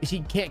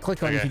 He can't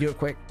click on you if you do it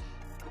quick.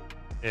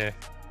 Yeah.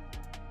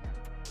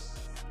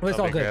 Well, it's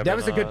all good. That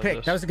was a good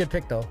pick. That was a good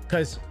pick though,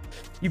 because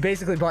you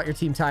basically bought your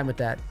team time with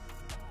that.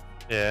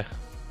 Yeah.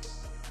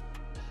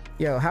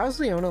 Yo, how's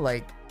Leona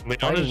like?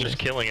 Leona's just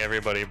killing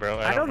everybody, bro.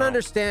 I don't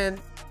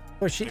understand.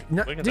 Oh,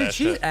 dude,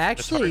 she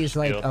actually is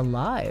like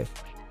alive.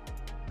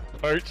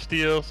 Heart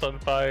Steel,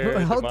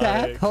 Sunfire. Hold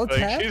tab.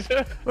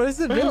 What is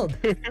the build?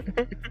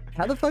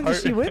 How the fuck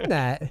did she win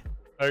that?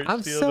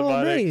 I'm so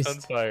amazed.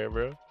 Sunfire,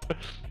 bro.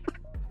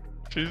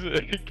 She's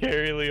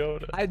carry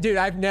Leona. Dude,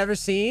 I've never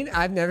seen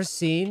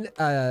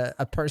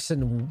a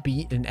person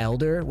beat an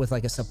elder with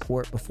like a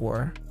support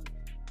before.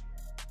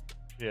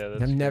 Yeah,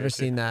 that's I've never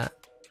seen that.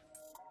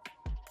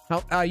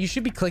 You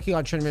should be clicking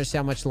on tournament to see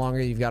how much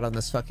longer you've got on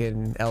this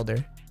fucking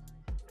elder.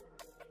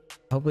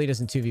 Hopefully it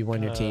doesn't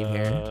 2v1 your team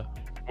here.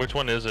 Which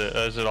one is it?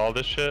 Is it all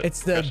this shit?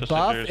 It's the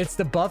buff. It's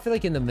the buff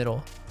like in the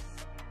middle.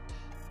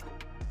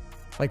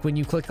 Like when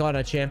you click on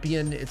a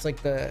champion, it's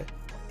like the...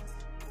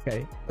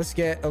 Okay, let's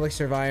get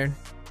Elixir of Iron.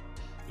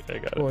 Yeah, I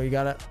got it. Oh, you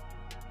got it.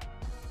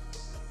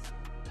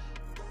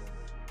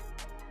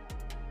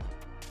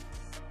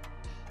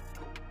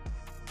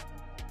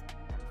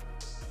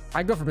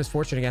 I'd go for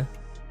Misfortune again.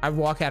 I'd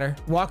walk at her.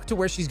 Walk to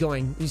where she's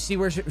going. You see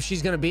where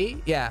she's going to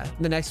be? Yeah,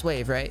 the next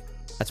wave, right?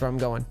 That's where I'm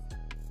going.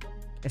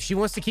 If she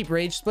wants to keep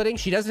rage splitting,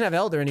 she doesn't have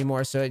Elder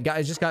anymore, so it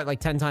just got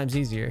like 10 times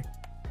easier.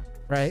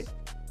 Right?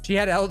 She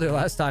had Elder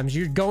last time.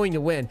 You're going to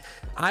win.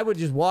 I would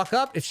just walk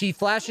up. If she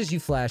flashes, you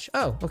flash.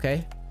 Oh,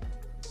 okay.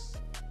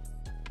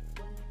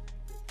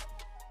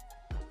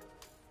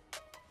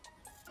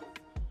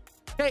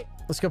 Okay,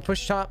 let's go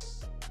push top.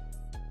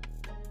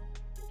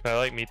 I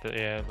like meet the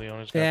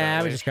Leona's got yeah,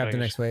 that we just grab the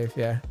next wave.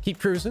 Yeah, keep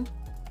cruising.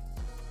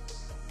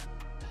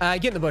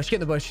 Get in the bush. Get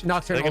in the bush.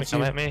 Nocturne ults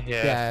you. At me?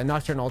 Yeah,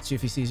 Nocturne ults you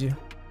if he sees you.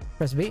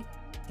 Press B.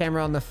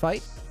 Camera on the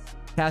fight.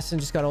 Casson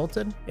just got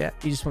ulted. Yeah,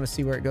 you just want to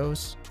see where it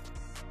goes.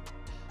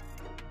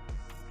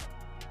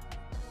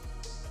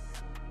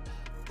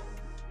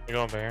 You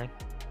going Baron?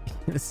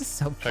 This is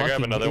so Can fucking I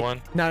grab another one?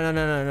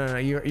 No.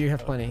 You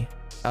have plenty.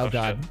 Oh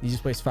god, shit. You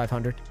just waste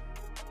 500.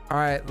 All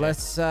right,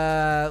 let's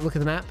look at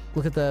the map.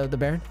 Look at the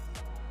Baron.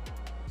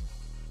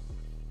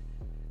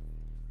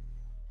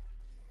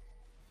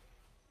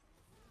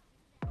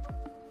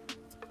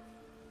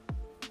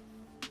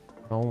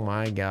 Oh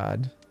my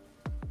god.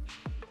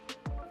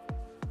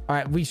 All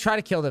right, we try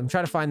to kill them.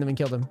 Try to find them and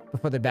kill them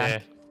before they're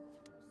back.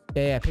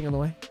 Yeah, ping on the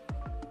way.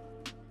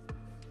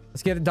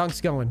 Let's get the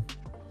dunks going.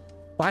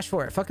 Flash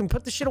for it. Fucking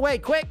put the shit away.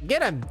 Quick,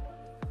 get him.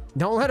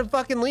 Don't let him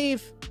fucking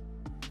leave.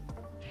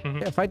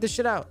 Yeah, fight this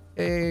shit out.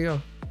 There you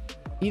go.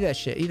 Eat that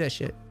shit. Eat that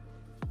shit.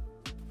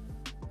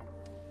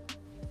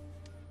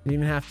 You didn't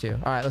even have to.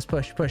 All right, let's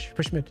push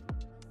mid.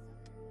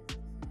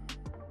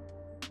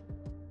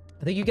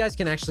 I think you guys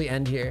can actually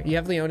end here. You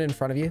have Leona in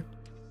front of you.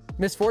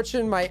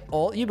 Misfortune might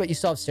ult you, but you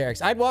still have Sterix.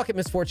 I'd walk at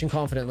Misfortune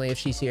confidently if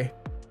she's here.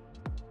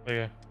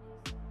 Okay.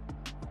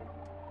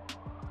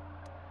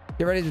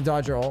 Get ready to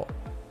dodge her ult.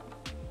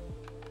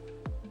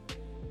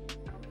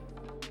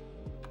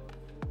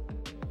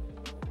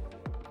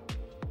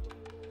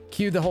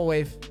 Cue the whole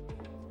wave.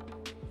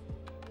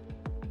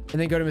 And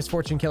then go to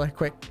Misfortune Killer.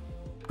 Quick.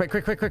 Quick.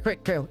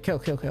 Kill.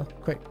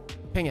 Quick.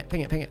 Ping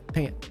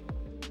it.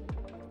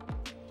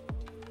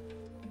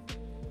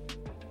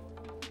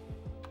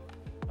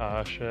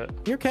 Oh, shit.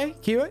 You okay?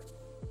 Cue it.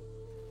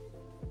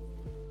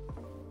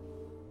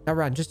 Now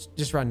run.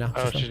 Just run now.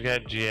 Oh, she's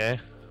got GA.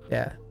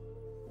 Yeah.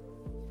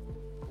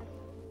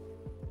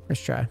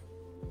 Let's try.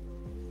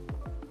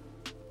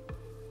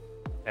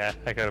 Yeah,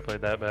 I could have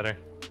played that better.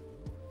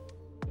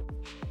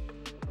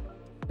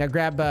 Now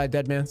grab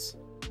Deadman's.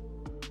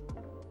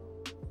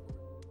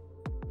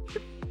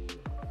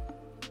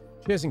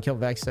 She doesn't kill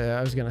Vexa,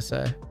 I was gonna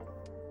say.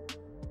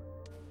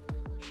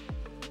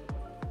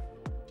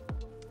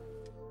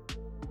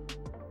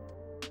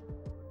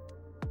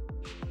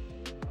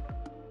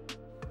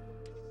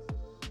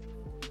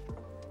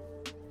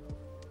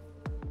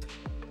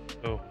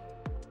 Oh,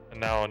 and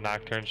now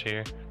Nocturne's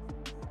here.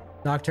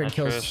 Nocturne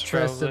kills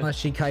Triss unless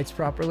she kites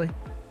properly.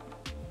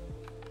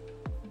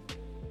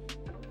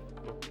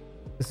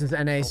 This is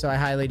NA, so I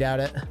highly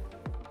doubt it.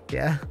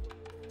 Yeah.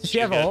 Does she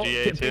have ult?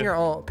 Ping her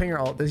ult. Ping her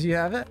ult. Does you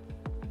have it?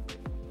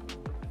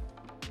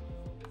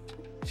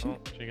 Oh,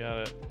 she got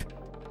it.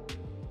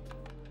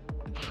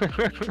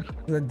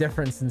 The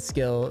difference in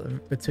skill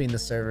between the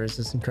servers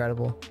is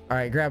incredible. All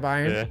right, grab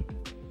Iron.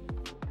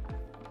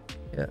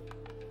 Yeah.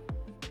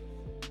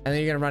 And then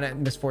you're gonna run it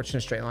in Misfortune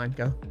a straight line.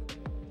 Go.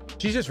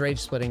 She's just rage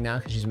splitting now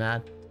because she's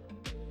mad.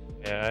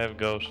 Yeah, I have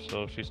Ghost,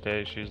 so if she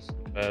stays, she's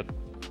bad.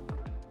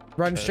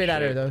 Run straight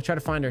at her though. Try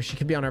to find her. She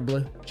could be on our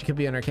blue. She could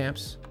be on our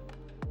camps.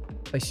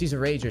 Like she's a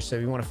rager, so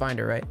we want to find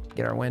her, right?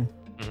 Get our win.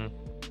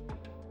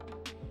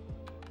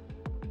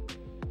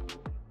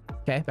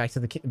 Okay, back to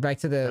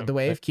the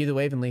wave. Cue the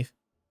wave and leave.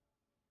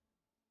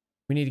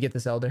 We need to get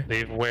this elder.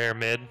 Leave where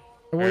mid?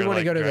 Or we want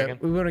to go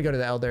to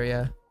the elder,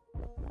 yeah.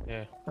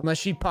 Yeah. Unless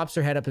she pops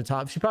her head up the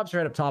top. If she pops her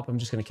head up top, I'm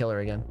just gonna kill her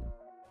again.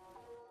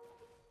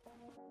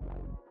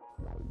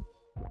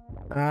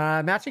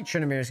 Matching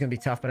Trinamir is gonna be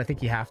tough, but I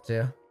think you have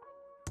to.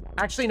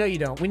 Actually, no, you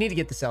don't. We need to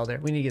get this elder.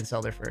 We need to get this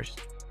elder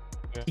first.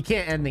 Yeah. You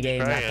can't end the game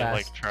that fast.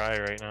 Like try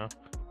right now.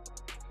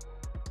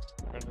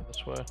 Running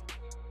this way.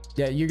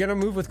 Yeah, you're gonna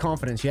move with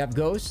confidence. You have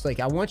ghosts. Like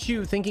I want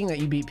you thinking that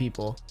you beat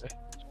people.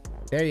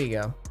 There you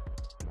go.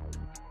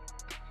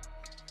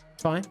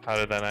 It's fine. How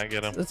did that not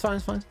get him? It's fine.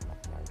 It's fine.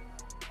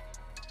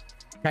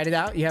 Kite it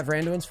out. You have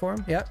randoms for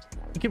him. Yep.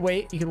 You could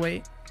wait. You could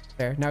wait.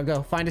 There. Now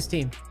go. Find his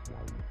team.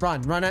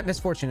 Run. Run at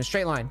Misfortune. A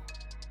straight line.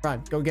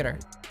 Run. Go get her.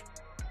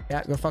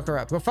 Yeah. Go fuck her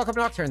up. Go fuck up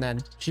Nocturne then.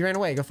 She ran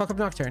away. Go fuck up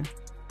Nocturne.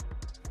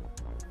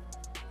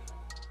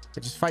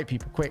 Just fight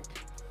people. Quick.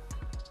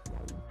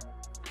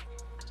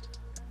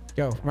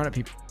 Go. Run at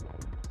people.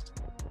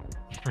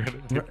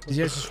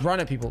 Just run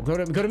at people. Go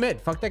to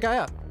mid. Fuck that guy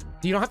up.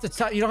 You don't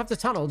have to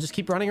tunnel. Just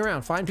keep running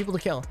around. Find people to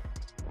kill.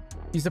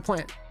 Use the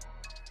plant.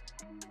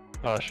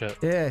 Oh shit.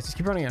 Yeah, just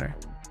keep running at her.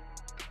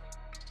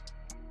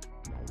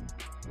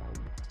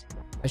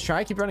 Let's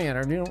try. Keep running at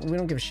her. We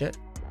don't give a shit.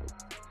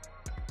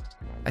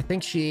 I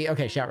think she...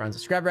 Okay, she outruns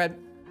us. Grab red.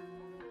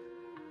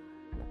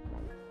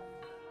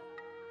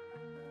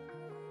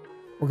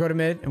 We'll go to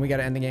mid, and we got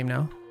to end the game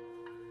now.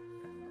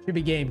 Should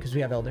be game, because we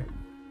have Elder.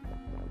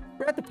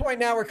 We're at the point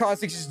now where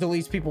Kha'Zix just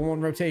deletes people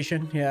one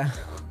rotation. Yeah.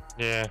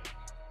 Yeah.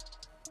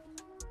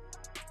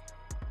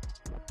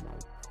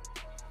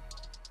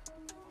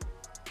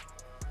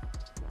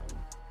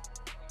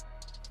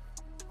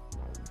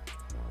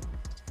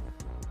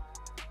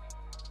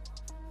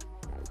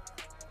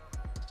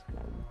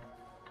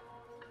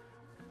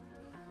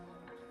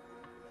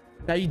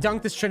 Now you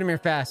dunk this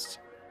Trinamir fast.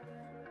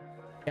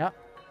 Yeah.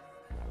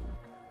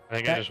 I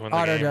think I just won the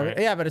game, right?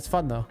 Yeah, but it's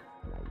fun though.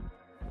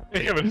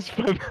 Yeah, but it's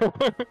fun.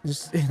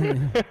 Just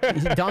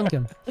you dunk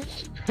him.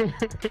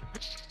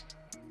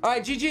 All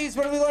right, GG's.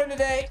 What did we learn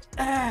today?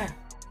 A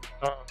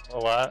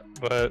lot,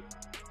 but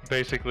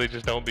basically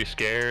just don't be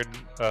scared.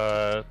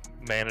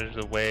 Manage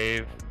the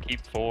wave.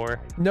 Keep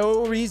 4.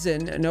 No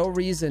reason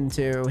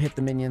to hit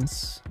the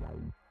minions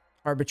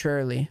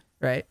arbitrarily,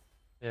 right?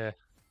 Yeah.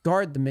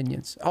 Guard the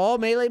minions. All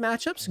melee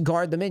matchups,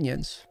 guard the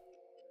minions.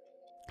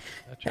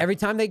 Gotcha. Every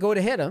time they go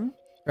to hit them,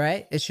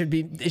 right? It should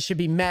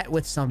be met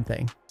with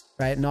something,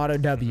 right? An auto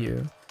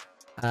W,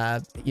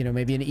 you know,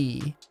 maybe an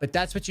E. But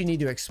that's what you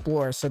need to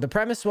explore. So the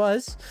premise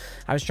was,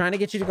 I was trying to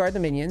get you to guard the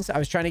minions. I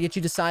was trying to get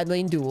you to side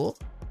lane duel,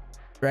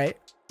 right?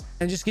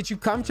 And just get you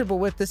comfortable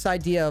with this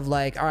idea of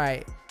like, all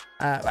right.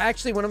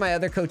 Actually, one of my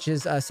other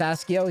coaches,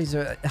 Saskio, he's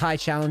a high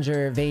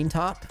challenger Vayne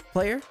top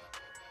player.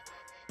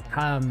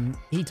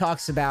 He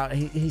talks about,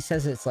 he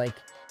says it's like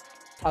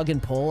tug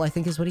and pull, I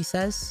think is what he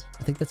says.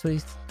 I think that's what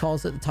he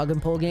calls it, the tug and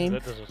pull game.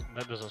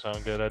 That doesn't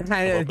sound good.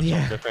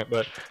 Yeah. Different,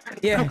 but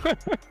yeah.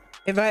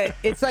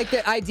 It's like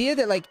the idea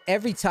that like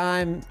every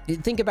time,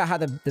 think about how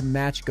the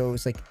match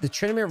goes, like the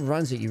Trinamir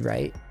runs at you,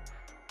 right?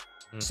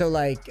 So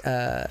like,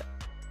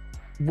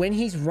 when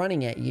he's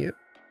running at you,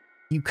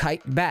 you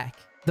kite back.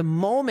 That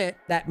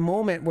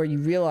moment where you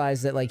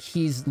realize that like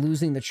he's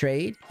losing the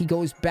trade, he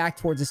goes back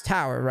towards his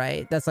tower,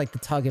 right? That's like the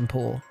tug and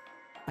pull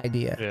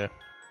idea. Yeah.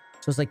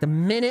 So it's like the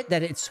minute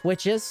that it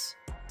switches,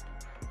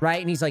 right?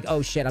 And he's like,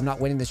 oh shit, I'm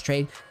not winning this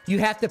trade. You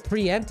have to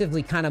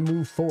preemptively kind of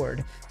move forward.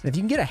 And if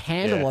you can get a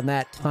handle on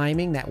that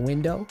timing, that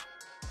window,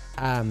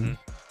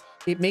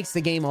 it makes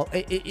the game,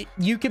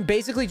 you can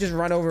basically just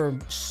run over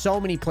so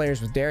many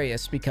players with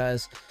Darius,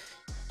 because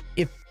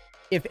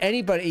if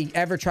anybody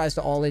ever tries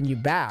to all in you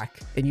back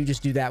and you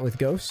just do that with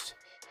Ghost,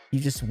 you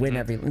just win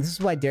every. This is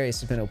why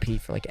Darius has been OP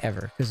for like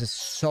ever, because it's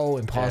so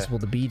impossible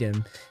to beat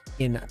him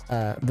in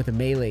with a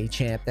melee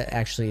champ that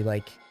actually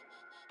like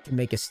can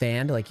make a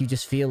stand. Like you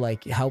just feel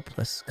like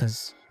helpless,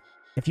 because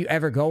if you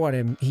ever go on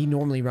him, he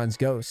normally runs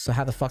Ghost. So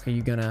how the fuck are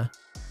you gonna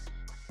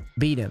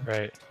beat him?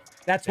 Right.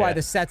 That's why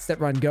the sets that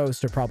run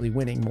Ghost are probably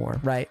winning more,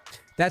 right?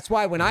 That's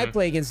why when I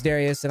play against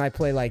Darius and I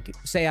play like,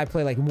 say I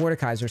play like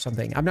Mordekaiser or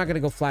something, I'm not going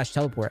to go flash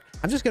teleport.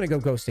 I'm just going to go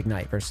Ghost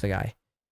Ignite versus the guy.